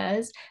jellyfish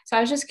does. So I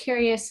was just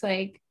curious,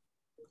 like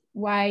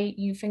why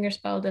you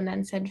fingerspelled and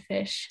then said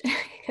fish.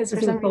 Because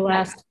for some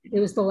it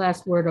was the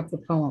last word of the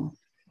poem.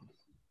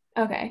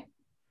 Okay.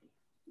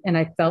 And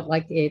I felt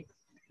like it,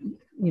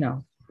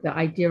 the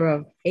idea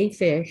of a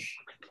fish,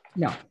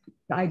 no,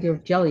 the idea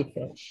of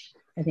jellyfish,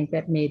 I think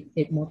that made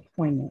it more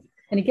poignant.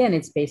 And again,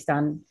 it's based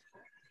on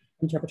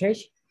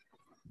interpretation,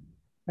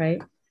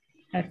 right?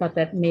 I thought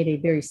that made a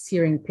very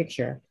searing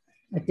picture.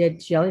 A dead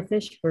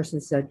jellyfish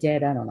versus a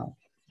dead, I don't know,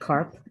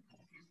 carp.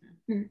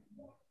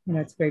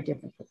 It's a very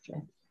different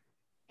picture.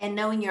 And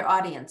knowing your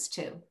audience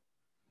too.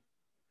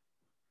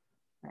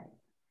 Right.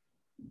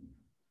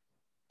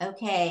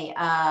 Okay,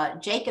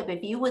 Jacob,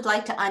 if you would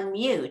like to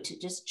unmute,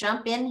 just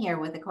jump in here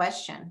with a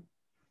question.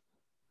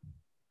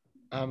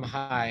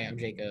 Hi, I'm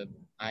Jacob.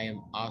 I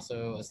am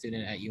also a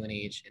student at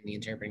UNH in the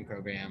interpreting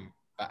program,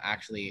 but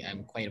actually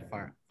I'm quite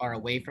far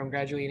away from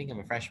graduating. I'm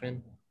a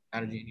freshman,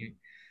 not a junior.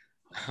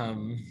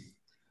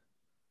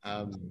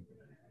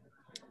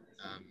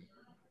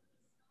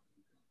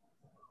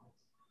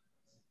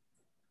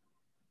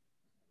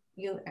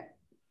 You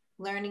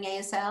learning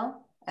ASL?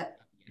 What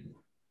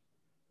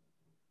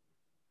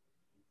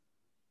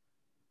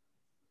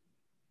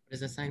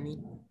does that sign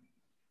mean?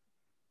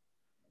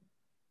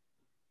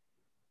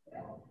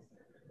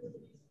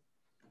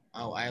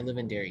 Oh, I live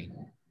in Derry.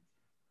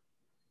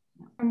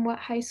 From what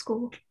high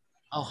school?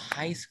 Oh,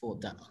 high school.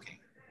 Done. Okay.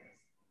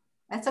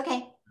 That's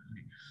okay.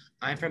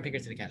 I'm from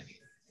Pinkerton Academy.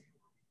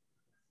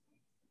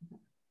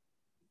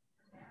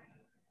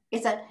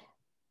 It's a.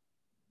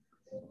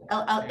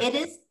 It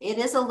is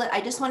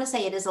I just want to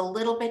say it is a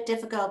little bit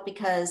difficult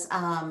because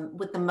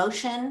with the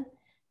motion,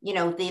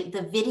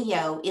 the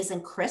video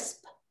isn't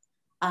crisp.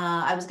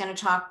 I was going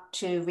to talk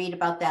to Reed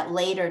about that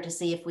later to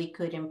see if we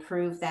could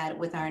improve that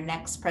with our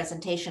next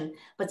presentation.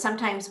 But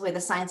sometimes where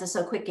the signs are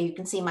so quick, you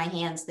can see my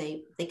hands,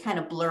 they kind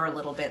of blur a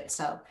little bit.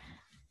 So,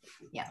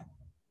 yeah.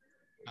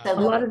 So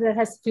a lot of that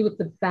has to do with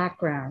the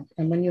background.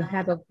 And when you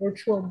have a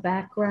virtual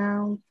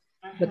background,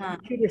 the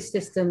computer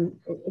system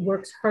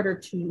works harder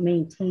to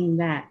maintain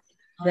that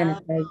than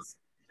it does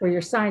for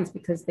your signs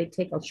because they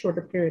take a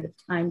shorter period of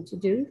time to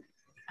do.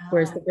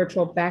 Whereas the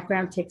virtual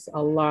background takes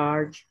a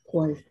large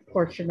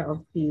portion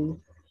of the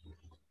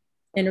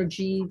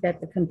energy that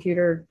the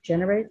computer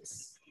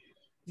generates.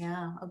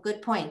 Yeah, a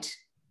good point.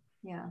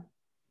 Yeah.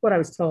 What I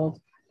was told.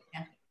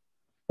 Yeah.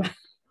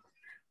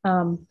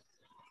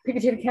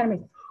 Pinkerton Academy.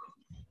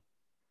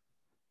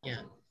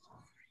 Yeah.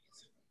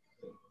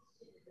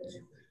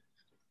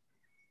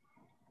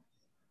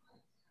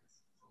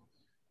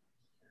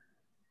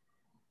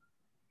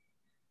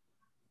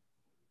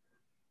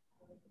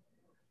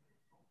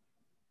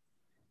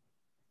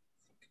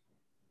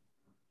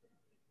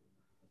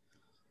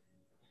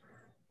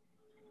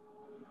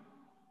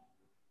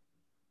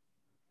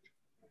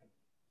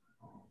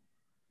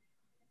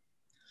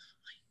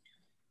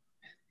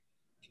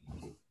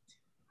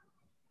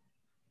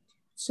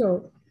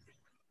 So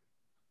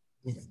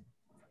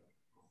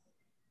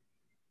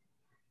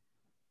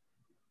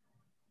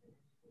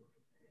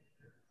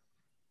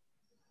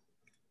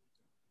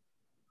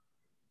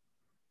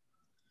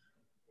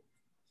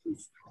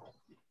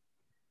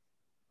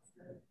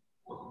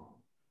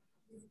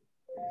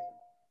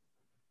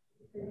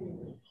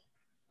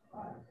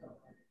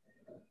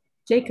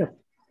Jacob,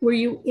 were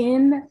you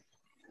in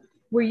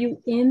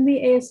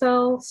the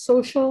ASL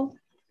social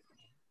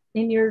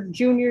in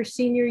your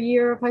senior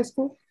year of high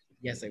school?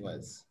 Yes, I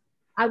was.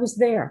 I was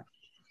there.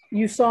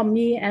 You saw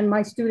me and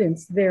my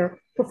students there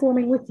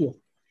performing with you.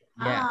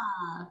 Yeah.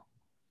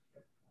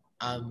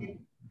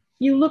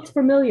 You looked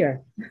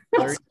familiar.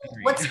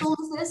 What school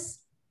is this?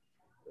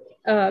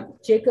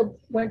 Jacob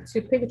went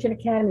to Pinkerton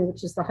Academy,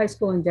 which is the high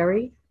school in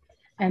Derry,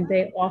 and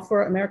they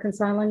offer American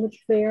Sign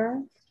Language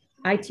there.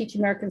 I teach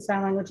American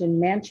Sign Language in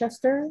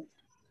Manchester.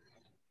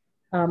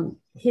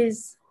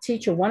 His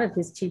teacher, one of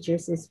his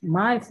teachers, is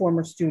my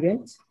former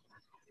student,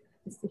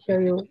 just to show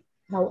you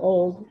how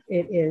old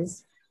it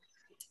is.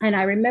 And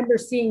I remember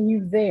seeing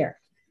you there.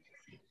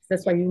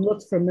 That's why you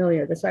looked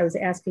familiar. That's why I was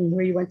asking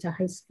where you went to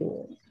high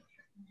school.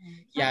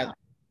 Yeah,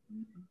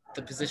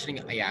 the positioning,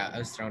 I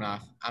was thrown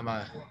off. I'm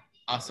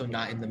also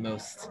not in the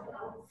most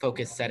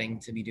focused setting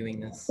to be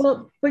doing this.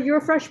 Well, but you're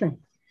a freshman.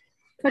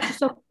 Cut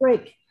yourself a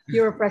break.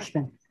 You're a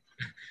freshman.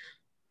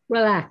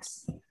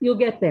 Relax. You'll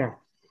get there.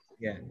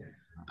 Yeah.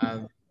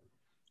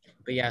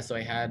 But yeah, so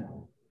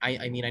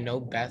I mean, I know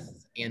Beth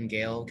and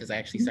Gail because I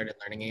actually started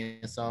learning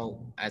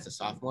ASL as a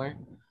sophomore.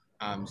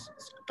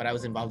 But I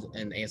was involved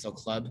in ASL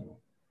club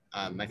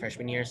my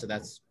freshman year. So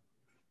that's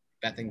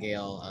Beth and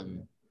Gail.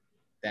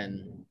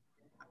 Then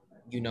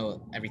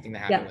everything that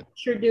happened with.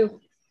 Sure do.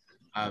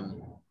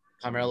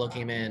 Pomerello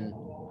came in.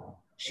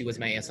 She was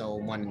my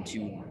ASL 1 and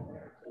 2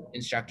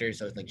 instructor.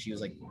 So she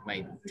was like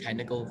my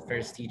technical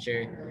first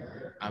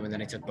teacher. And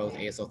then I took both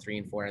ASL 3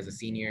 and 4 as a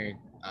senior.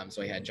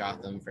 So I had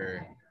Jotham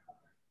for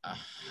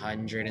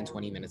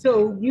 120 minutes.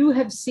 So you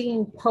have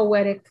seen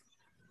poetic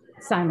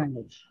sign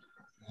language.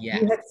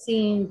 Yes. You have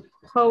seen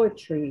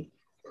poetry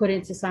put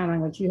into sign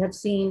language. You have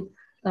seen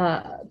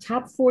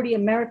top 40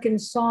 American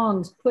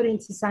songs put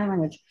into sign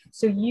language.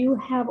 So you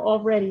have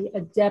already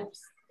a depth,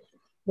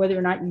 whether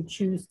or not you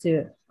choose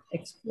to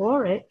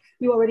explore it,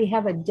 you already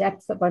have a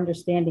depth of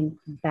understanding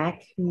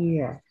back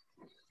here.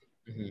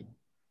 Mm-hmm.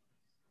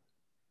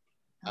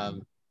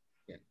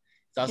 Yeah.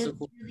 It's also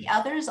cool. Do the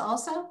others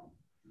also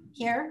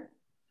here?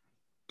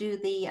 Do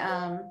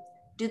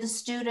the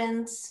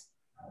students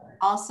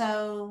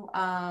also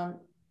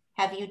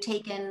have you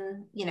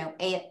taken, you know,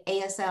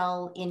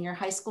 ASL in your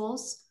high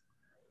schools?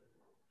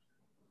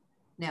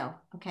 No.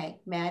 Okay.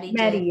 Maddie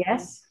did.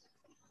 Yes.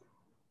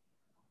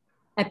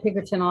 At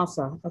Pinkerton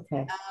also.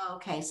 Okay. Oh,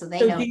 okay. So they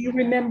So know. do you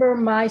remember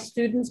my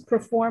students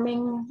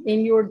performing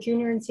in your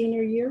junior and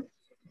senior year?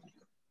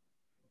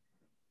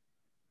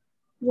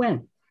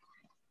 When?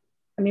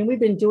 I mean, we've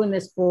been doing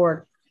this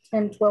for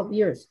 10, 12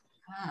 years.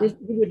 We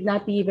would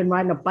not be even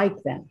riding a bike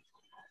then.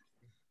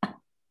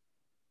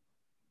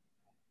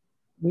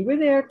 We were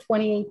there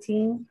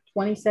 2018,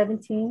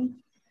 2017.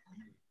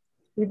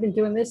 We've been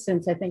doing this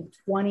since I think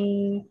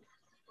 20.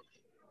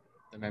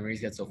 The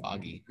memories get so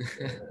foggy.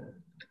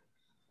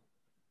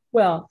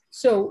 Well,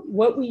 so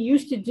what we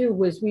used to do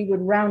was we would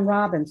round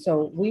robin.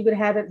 So we would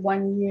have it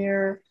one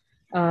year.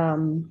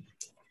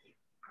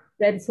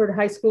 Bedford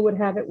High School would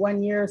have it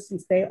one year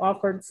since they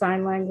offered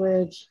sign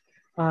language,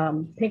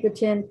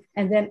 Pinkerton,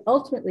 and then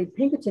ultimately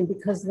Pinkerton,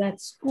 because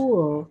that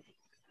school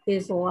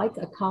is like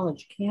a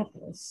college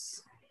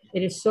campus.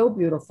 It is so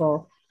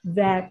beautiful.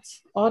 That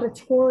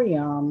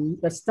auditorium,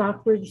 the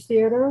Stockbridge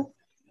Theater,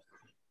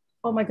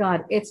 oh my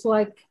God, it's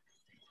like,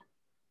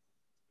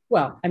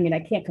 well, I mean, I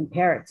can't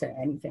compare it to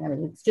anything. I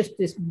mean, it's just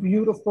this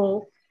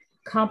beautiful,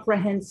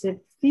 comprehensive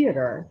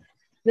theater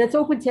that's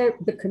open to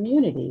the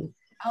community,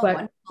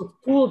 but the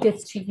school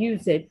gets to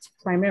use it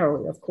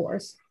primarily, of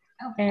course.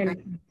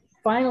 And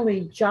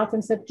finally,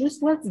 Jotham said,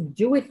 just let's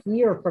do it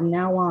here from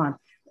now on.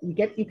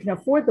 You can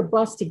afford the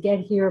bus to get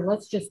here.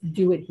 Let's just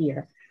do it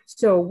here.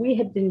 So we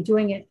had been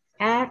doing it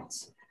at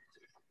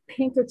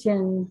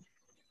Pinkerton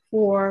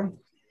for,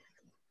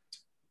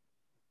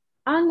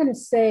 I'm going to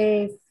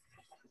say,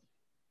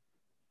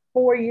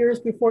 4 years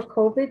before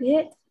COVID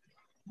hit.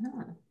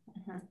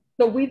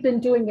 So we've been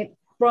doing it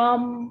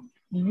from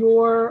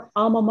your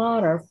alma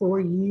mater for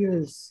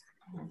years.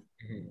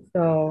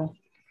 So,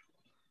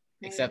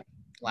 except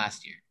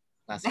last year.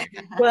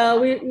 Well,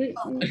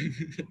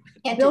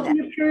 there'll be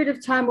a period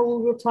of time where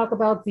we will talk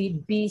about the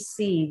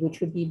BC, which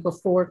would be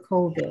before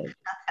COVID.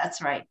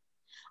 That's right.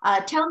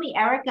 Tell me,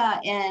 Erica,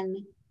 and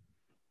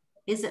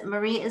is it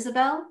Maria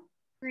Isabel?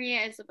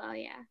 Maria Isabel,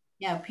 yeah.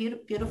 Yeah,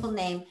 beautiful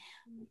name.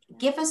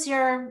 Give us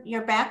your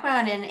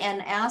background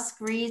and ask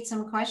Reed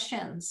some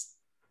questions.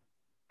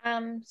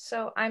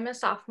 So I'm a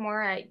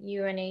sophomore at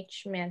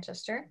UNH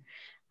Manchester.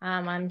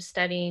 I'm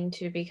studying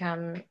to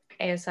become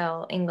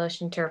ASL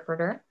English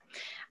interpreter.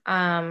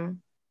 And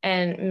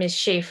Miss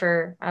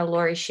Schaefer,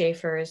 Lori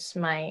Schaefer is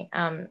my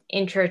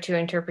intro to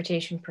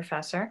interpretation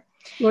professor.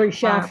 Lori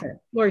Schaffer.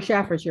 Lori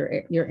Schaffer is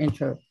your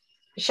intro.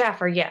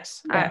 Schaffer,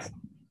 yes.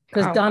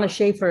 Because Donna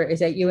Schaefer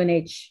is at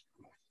UNH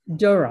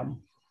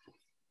Durham.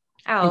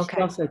 Oh, and okay.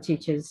 She also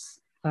teaches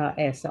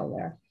ASL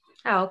there.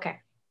 Oh, okay.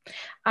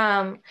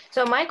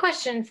 So my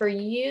question for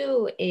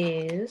you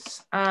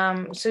is,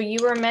 so you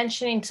were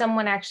mentioning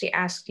someone actually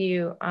asked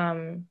you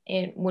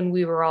when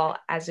we were all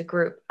as a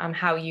group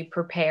how you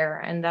prepare,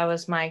 and that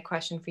was my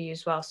question for you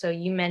as well. So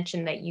you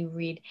mentioned that you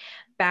read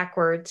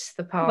backwards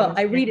the poem. Well,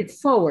 I read it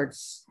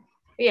forwards.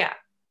 Yeah.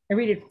 I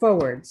read it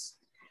forwards.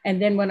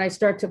 And then when I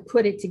start to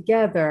put it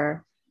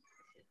together,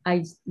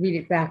 I read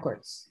it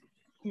backwards.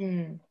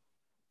 Do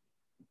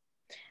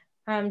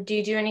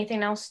you do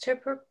anything else to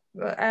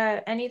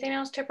prepare?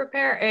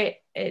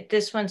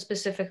 This one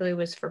specifically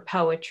was for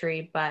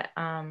poetry, but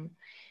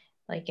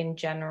like in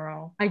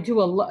general. I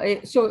do a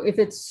lot. So if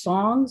it's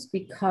songs,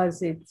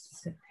 because it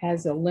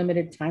has a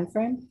limited time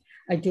frame,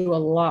 I do a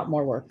lot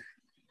more work.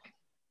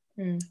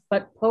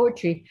 But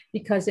poetry,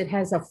 because it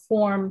has a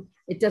form,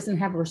 it doesn't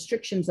have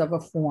restrictions of a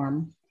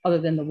form other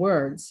than the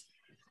words.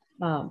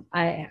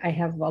 I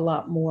have a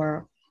lot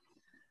more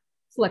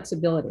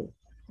flexibility.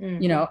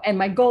 You know, and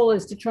my goal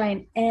is to try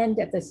and end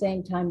at the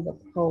same time the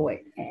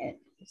poet ends.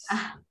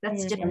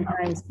 That's different.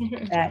 Sometimes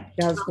that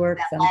does work.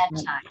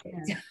 Sometimes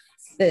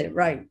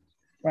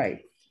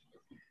right.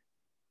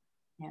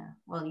 Yeah.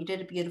 Well, you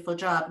did a beautiful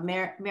job,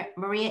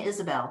 Maria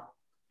Isabel.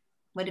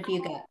 What have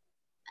you got?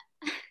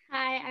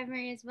 Hi, I'm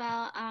Maria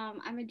Isabel.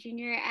 I'm a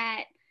junior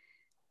at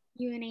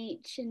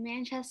UNH in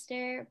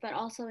Manchester, but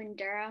also in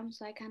Durham.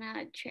 So I kind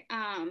of,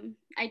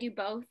 I do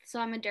both. So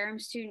I'm a Durham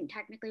student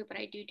technically, but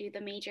I do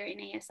the major in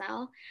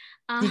ASL.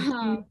 Did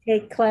you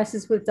take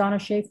classes with Donna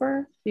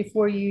Schaefer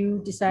before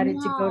you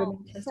decided to go to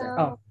Manchester?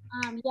 So,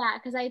 yeah,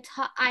 because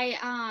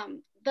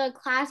the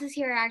classes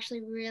here are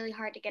actually really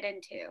hard to get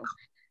into.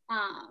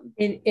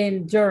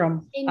 In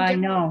Durham, I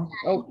know.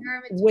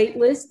 Wait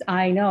list,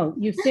 I know.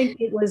 You think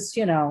it was,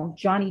 you know,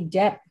 Johnny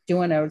Depp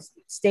doing a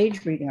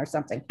stage reading or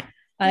something.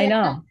 I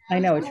know,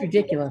 it's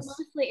ridiculous.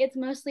 It's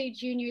mostly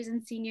juniors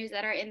and seniors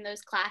that are in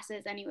those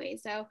classes anyway.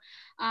 So,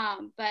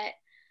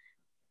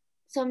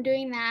 so I'm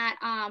doing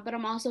that, but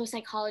I'm also a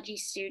psychology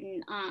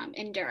student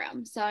in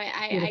Durham. So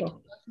I do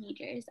both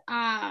majors.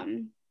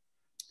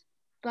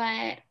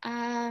 But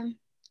I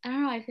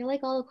don't know, I feel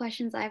like all the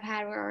questions I've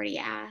had were already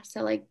asked.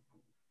 So like,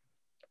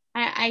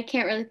 I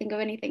can't really think of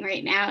anything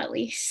right now, at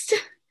least.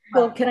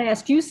 Well, can I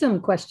ask you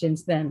some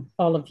questions then,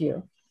 all of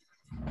you?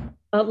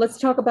 Let's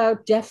talk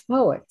about deaf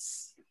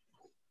poets.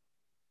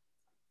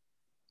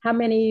 How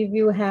many of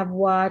you have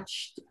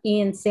watched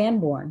Ian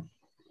Sanborn?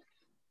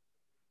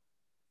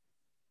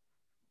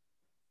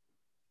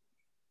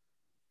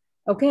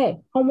 Okay,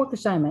 homework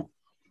assignment.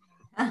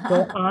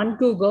 Go on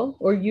Google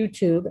or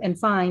YouTube and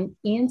find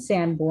Ian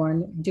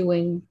Sanborn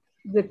doing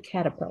the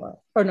caterpillar,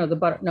 or no, the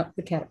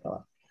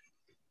caterpillar.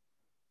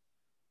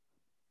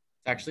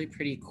 It's actually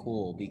pretty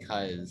cool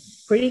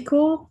because. Pretty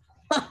cool?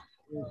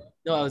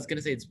 No, I was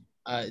gonna say it's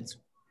what's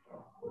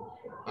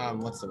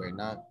the word?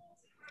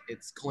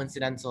 It's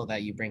coincidental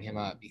that you bring him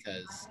up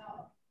because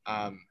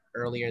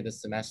earlier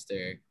this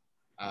semester,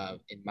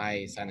 in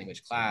my sign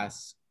language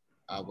class,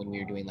 when we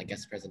were doing like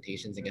guest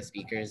presentations and guest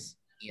speakers,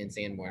 Ian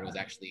Sanborn was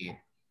actually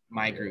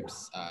my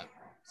group's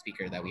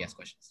speaker that we asked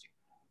questions to.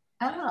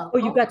 Oh,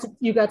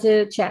 you got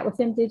to chat with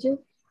him, did you?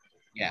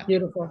 Yeah.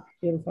 Beautiful,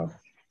 beautiful.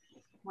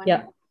 Wonderful.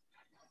 Yeah.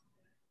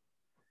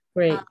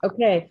 Great.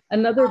 Okay,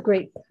 another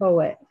great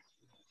poet.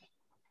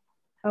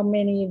 How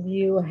many of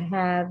you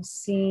have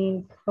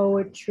seen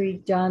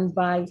poetry done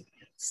by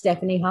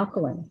Stephanie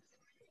Hocklin?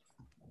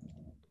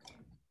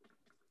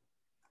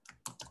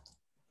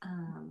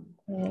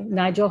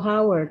 Nigel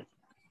Howard.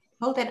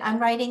 Hold it, I'm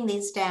writing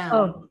these down.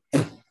 Oh.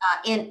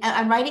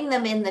 I'm writing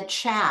them in the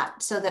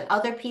chat so that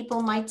other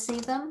people might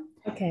see them.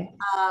 Okay.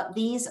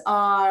 These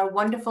are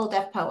wonderful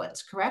deaf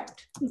poets,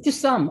 correct?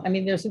 Just some. I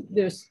mean, there's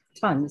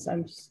tons.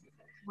 I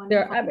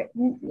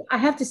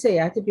have to say,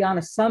 I have to be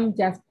honest, some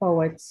deaf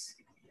poets,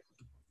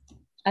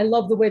 I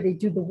love the way they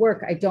do the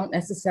work. I don't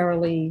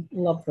necessarily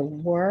love the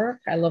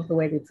work. I love the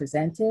way they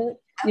present it. Okay.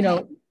 You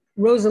know,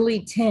 Rosalie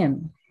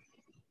Tim.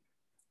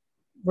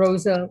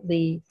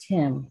 Rosalie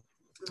Tim.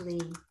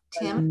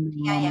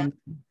 Tim.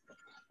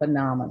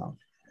 Phenomenal.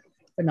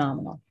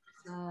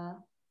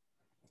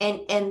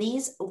 And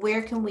these,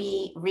 where can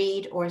we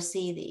read or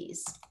see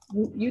these?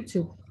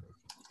 YouTube.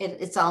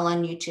 It's all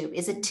on YouTube.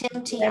 Is it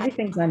Tim T?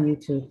 Everything's on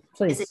YouTube,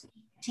 please. Is it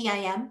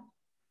TIM?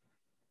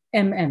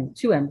 MM,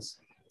 2 M's,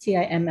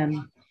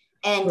 TIMM.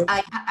 And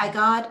I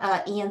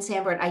got Ian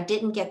Sanborn. I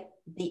didn't get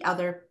the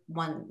other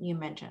one you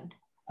mentioned.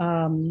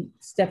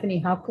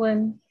 Stephanie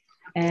Hocklin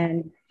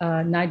and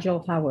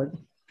Nigel Howard.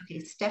 Okay,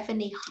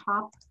 Stephanie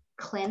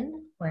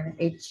Hocklin.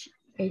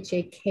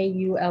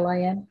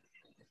 H-A-K-U-L-I-N.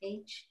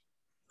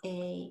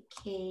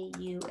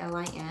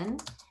 H-A-K-U-L-I-N.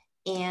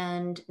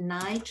 And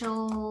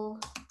Nigel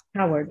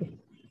Howard.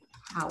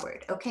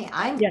 Okay,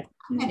 I'm going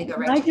to go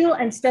right. Nigel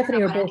and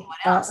Stephanie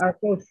are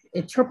both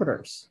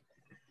interpreters.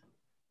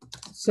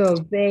 So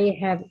they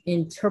have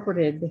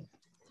interpreted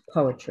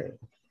poetry,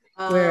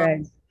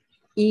 whereas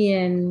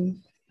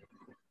Ian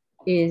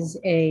is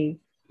he's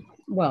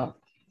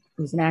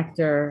an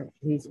actor,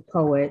 he's a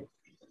poet,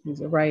 he's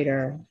a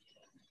writer,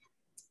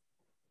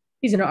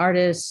 he's an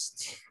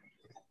artist.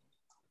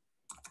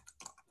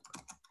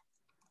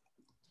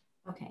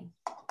 Okay,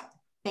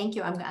 thank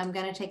you. I'm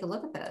going to take a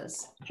look at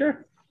those.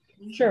 Sure.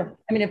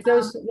 I mean, if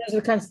those are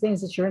the kinds of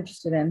things that you're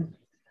interested in.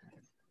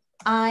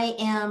 I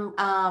am,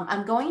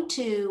 I'm going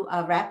to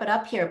wrap it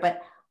up here,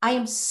 but I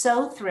am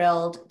so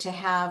thrilled to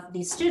have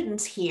these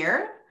students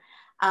here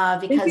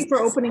because thank you for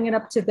opening it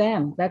up to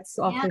them. That's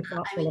awfully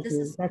thoughtful of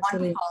you. That's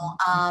wonderful.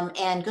 Really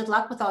and good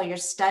luck with all your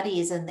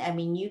studies. And I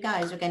mean, you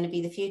guys are going to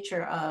be the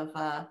future of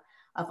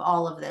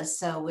all of this.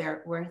 So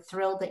we're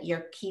thrilled that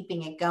you're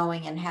keeping it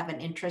going and have an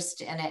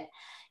interest in it.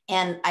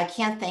 And I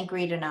can't thank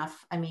Reed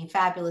enough. I mean,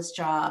 fabulous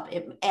job.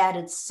 It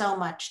added so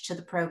much to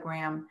the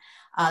program.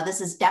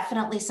 This is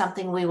definitely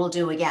something we will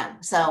do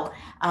again. So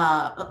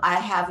I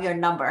have your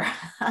number.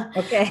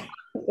 Okay.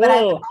 But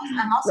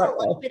I'm also a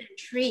little bit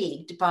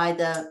intrigued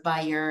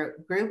by your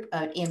group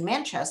in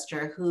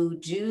Manchester who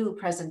do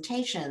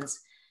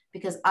presentations,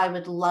 because I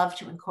would love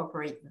to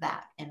incorporate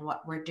that in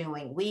what we're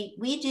doing.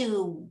 We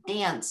do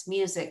dance,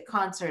 music,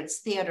 concerts,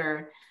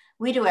 theater.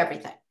 We do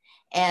everything.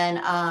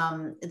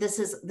 And this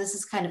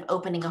is kind of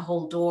opening a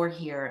whole door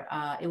here.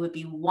 It would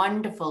be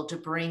wonderful to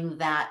bring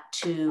that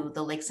to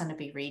the Lake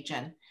Sunapee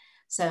region.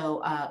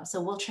 So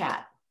we'll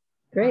chat.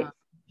 Great.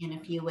 In a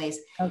few ways.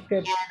 Sounds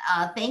good.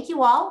 And thank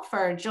you all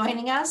for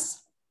joining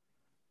us.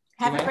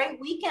 Have a great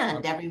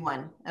weekend,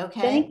 everyone.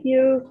 Okay. Thank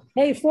you.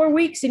 Hey, 4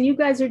 weeks and you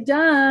guys are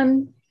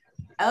done.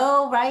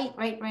 Oh, right.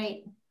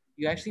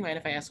 You actually mind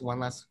if I ask one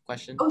last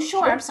question? Oh,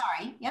 sure. I'm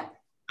sorry. Yep.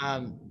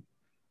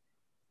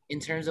 In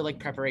terms of like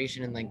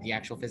preparation and like the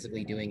actual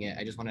physically doing it,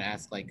 I just want to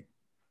ask, like,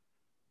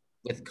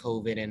 with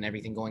COVID and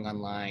everything going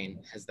online,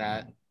 has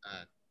that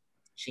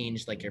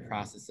changed like your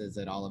processes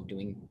at all of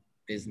doing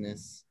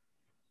business?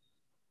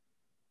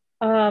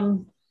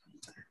 I'm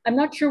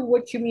not sure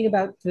what you mean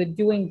about the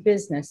doing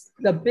business.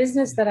 The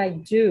business that I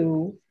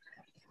do,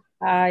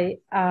 I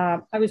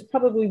was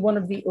probably one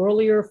of the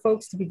earlier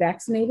folks to be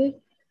vaccinated.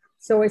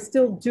 So I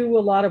still do a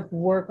lot of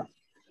work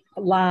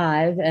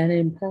live and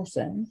in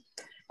person,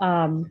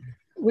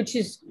 which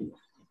is,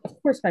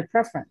 of course, my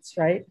preference,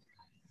 right?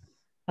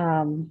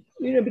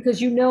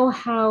 Because you know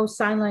how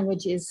sign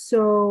language is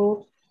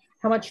so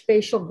how much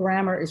facial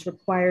grammar is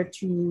required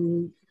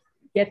to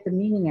get the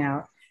meaning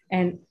out.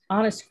 And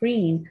on a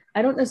screen,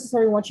 I don't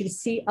necessarily want you to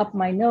see up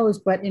my nose,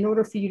 but in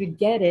order for you to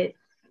get it,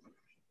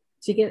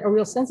 to get a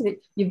real sense of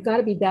it, you've got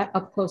to be that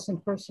up close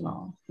and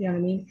personal. You know what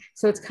I mean?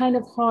 So it's kind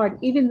of hard,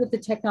 even with the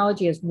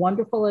technology as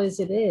wonderful as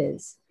it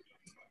is,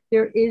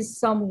 there is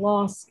some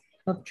loss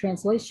of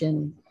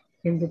translation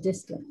in the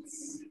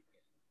distance.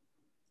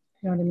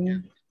 You know what I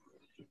mean?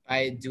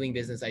 By doing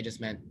business, I just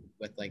meant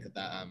with like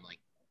the like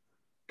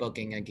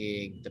booking a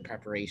gig, the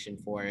preparation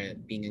for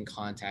it, being in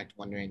contact,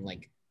 wondering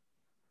like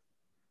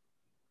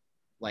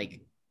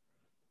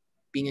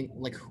being in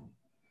like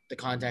the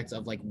context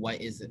of like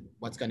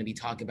what's going to be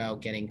talked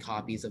about, getting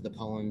copies of the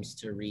poems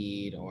to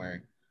read,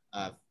 or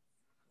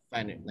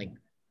like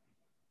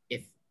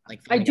if like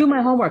I do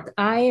my homework.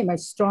 I am a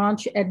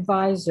staunch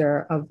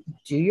advisor of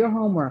do your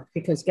homework,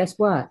 because guess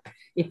what?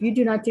 If you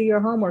do not do your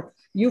homework,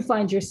 you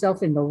find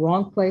yourself in the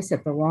wrong place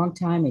at the wrong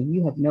time and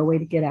you have no way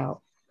to get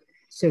out.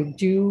 So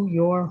do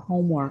your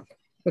homework,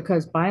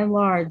 because by and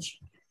large,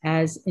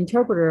 as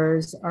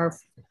interpreters, our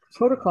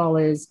protocol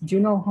is do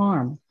no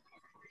harm.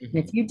 And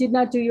if you did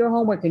not do your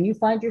homework and you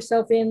find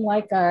yourself in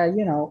like a,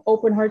 you know,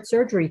 open heart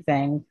surgery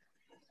thing,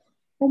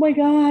 oh my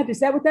God,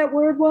 is that what that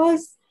word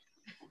was?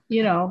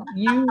 You know,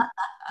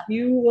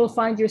 you will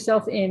find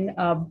yourself in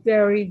a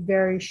very,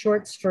 very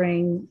short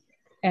string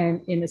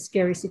and in a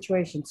scary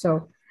situation.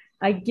 So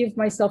I give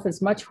myself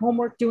as much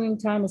homework doing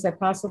time as I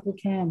possibly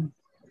can.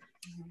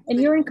 And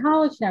you're in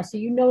college now, so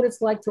you know what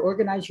it's like to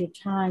organize your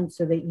time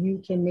so that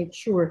you can make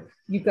sure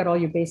you've got all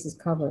your bases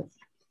covered.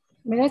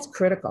 I mean, that's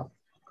critical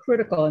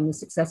in the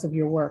success of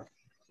your work.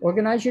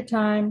 Organize your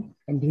time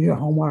and do your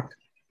homework.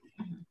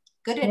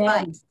 Good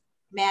advice.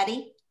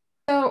 Maddie?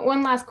 So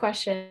one last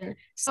question.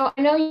 So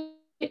I know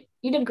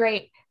you did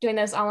great doing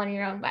this all on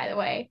your own, by the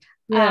way.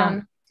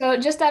 Yeah. So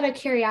just out of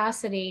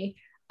curiosity,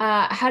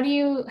 how do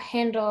you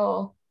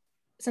handle,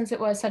 since it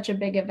was such a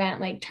big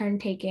event, like turn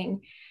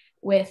taking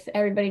with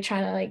everybody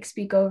trying to like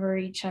speak over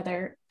each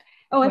other?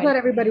 Oh, I thought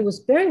everybody was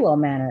very well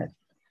mannered.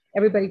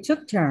 Everybody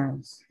took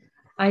turns.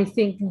 I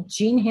think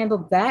Jean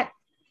handled that.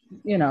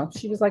 You know,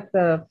 she was like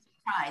the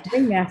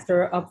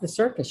ringmaster of the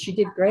circus. She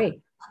did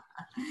great.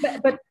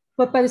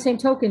 But by the same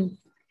token,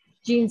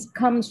 Jean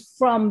comes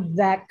from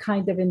that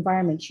kind of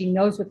environment. She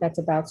knows what that's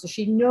about. So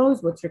she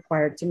knows what's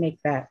required to make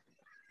that,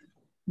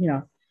 you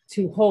know,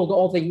 to hold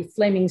all the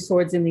flaming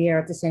swords in the air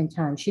at the same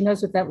time. She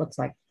knows what that looks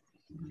like.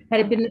 Had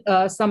it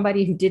been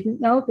somebody who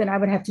didn't know, then I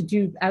would have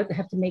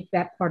to make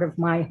that part of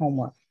my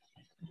homework.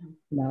 You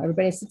know,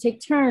 everybody has to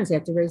take turns. They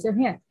have to raise their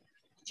hand.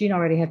 Jean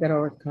already had that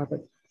already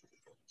covered.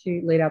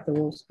 She laid out the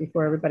rules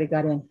before everybody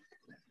got in.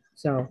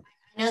 So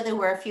I know there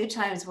were a few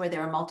times where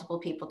there were multiple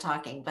people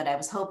talking, but I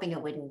was hoping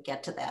it wouldn't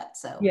get to that.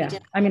 So yeah,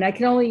 I mean, I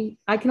can only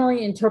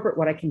interpret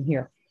what I can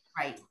hear.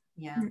 Right.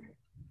 Yeah.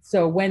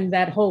 So when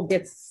that whole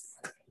gets,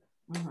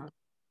 you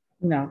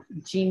know,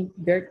 Jean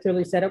very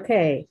clearly said,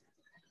 okay,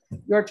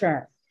 your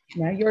turn.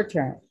 Now your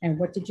turn. And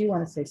what did you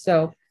want to say?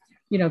 So,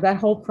 you know, that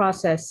whole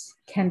process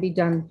can be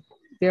done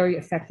very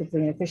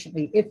effectively and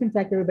efficiently if in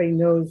fact everybody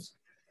knows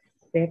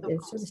they have to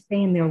sort of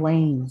stay in their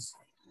lanes.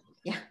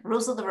 Yeah,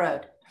 rules of the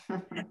road.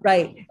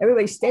 Right.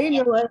 Everybody stay in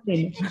your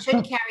lane. It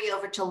should carry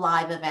over to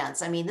live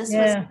events. I mean, this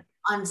was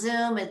on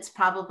Zoom. It's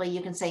probably,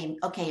 you can say,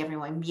 okay,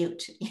 everyone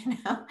mute, you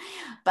know,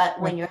 but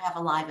when you have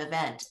a live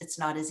event, it's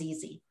not as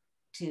easy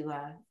to,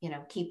 you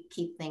know,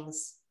 keep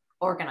things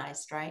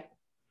organized, right?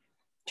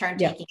 Turn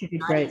taking. Yeah,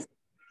 great.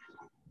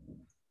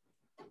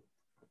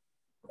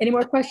 Any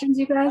more questions,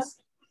 you guys?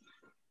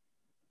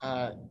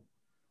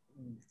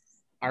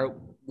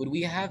 Would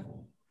we have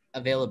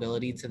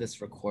availability to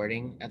this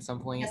recording at some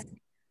point? Yes.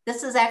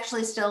 This is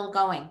actually still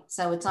going,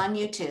 so it's on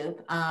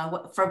YouTube.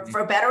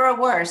 For better or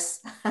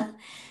worse,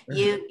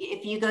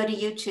 if you go to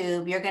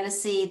YouTube, you're going to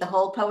see the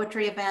whole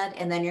poetry event,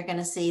 and then you're going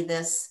to see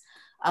this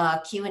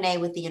Q&A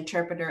with the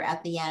interpreter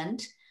at the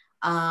end.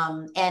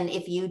 And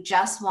if you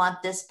just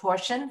want this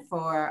portion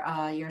for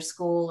your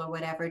school or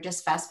whatever,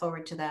 just fast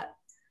forward to that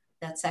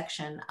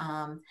section.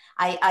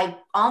 I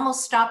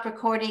almost stopped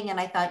recording and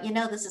I thought, you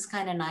know, this is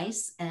kind of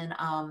nice. And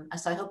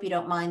so I hope you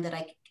don't mind that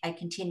I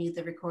continue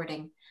the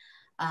recording.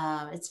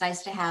 It's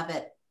nice to have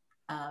it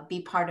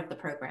be part of the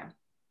program.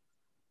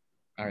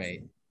 All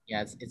right.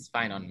 Yeah, it's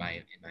fine in my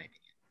opinion.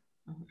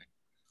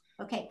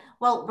 Okay.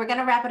 Well, we're going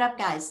to wrap it up,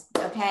 guys.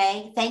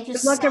 Okay. Thank you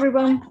Good luck,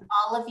 everyone.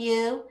 all of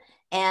you.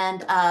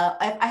 And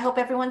I hope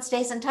everyone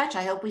stays in touch.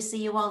 I hope we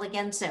see you all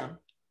again soon.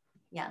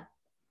 Yeah.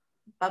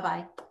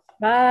 Bye-bye.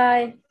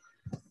 Bye.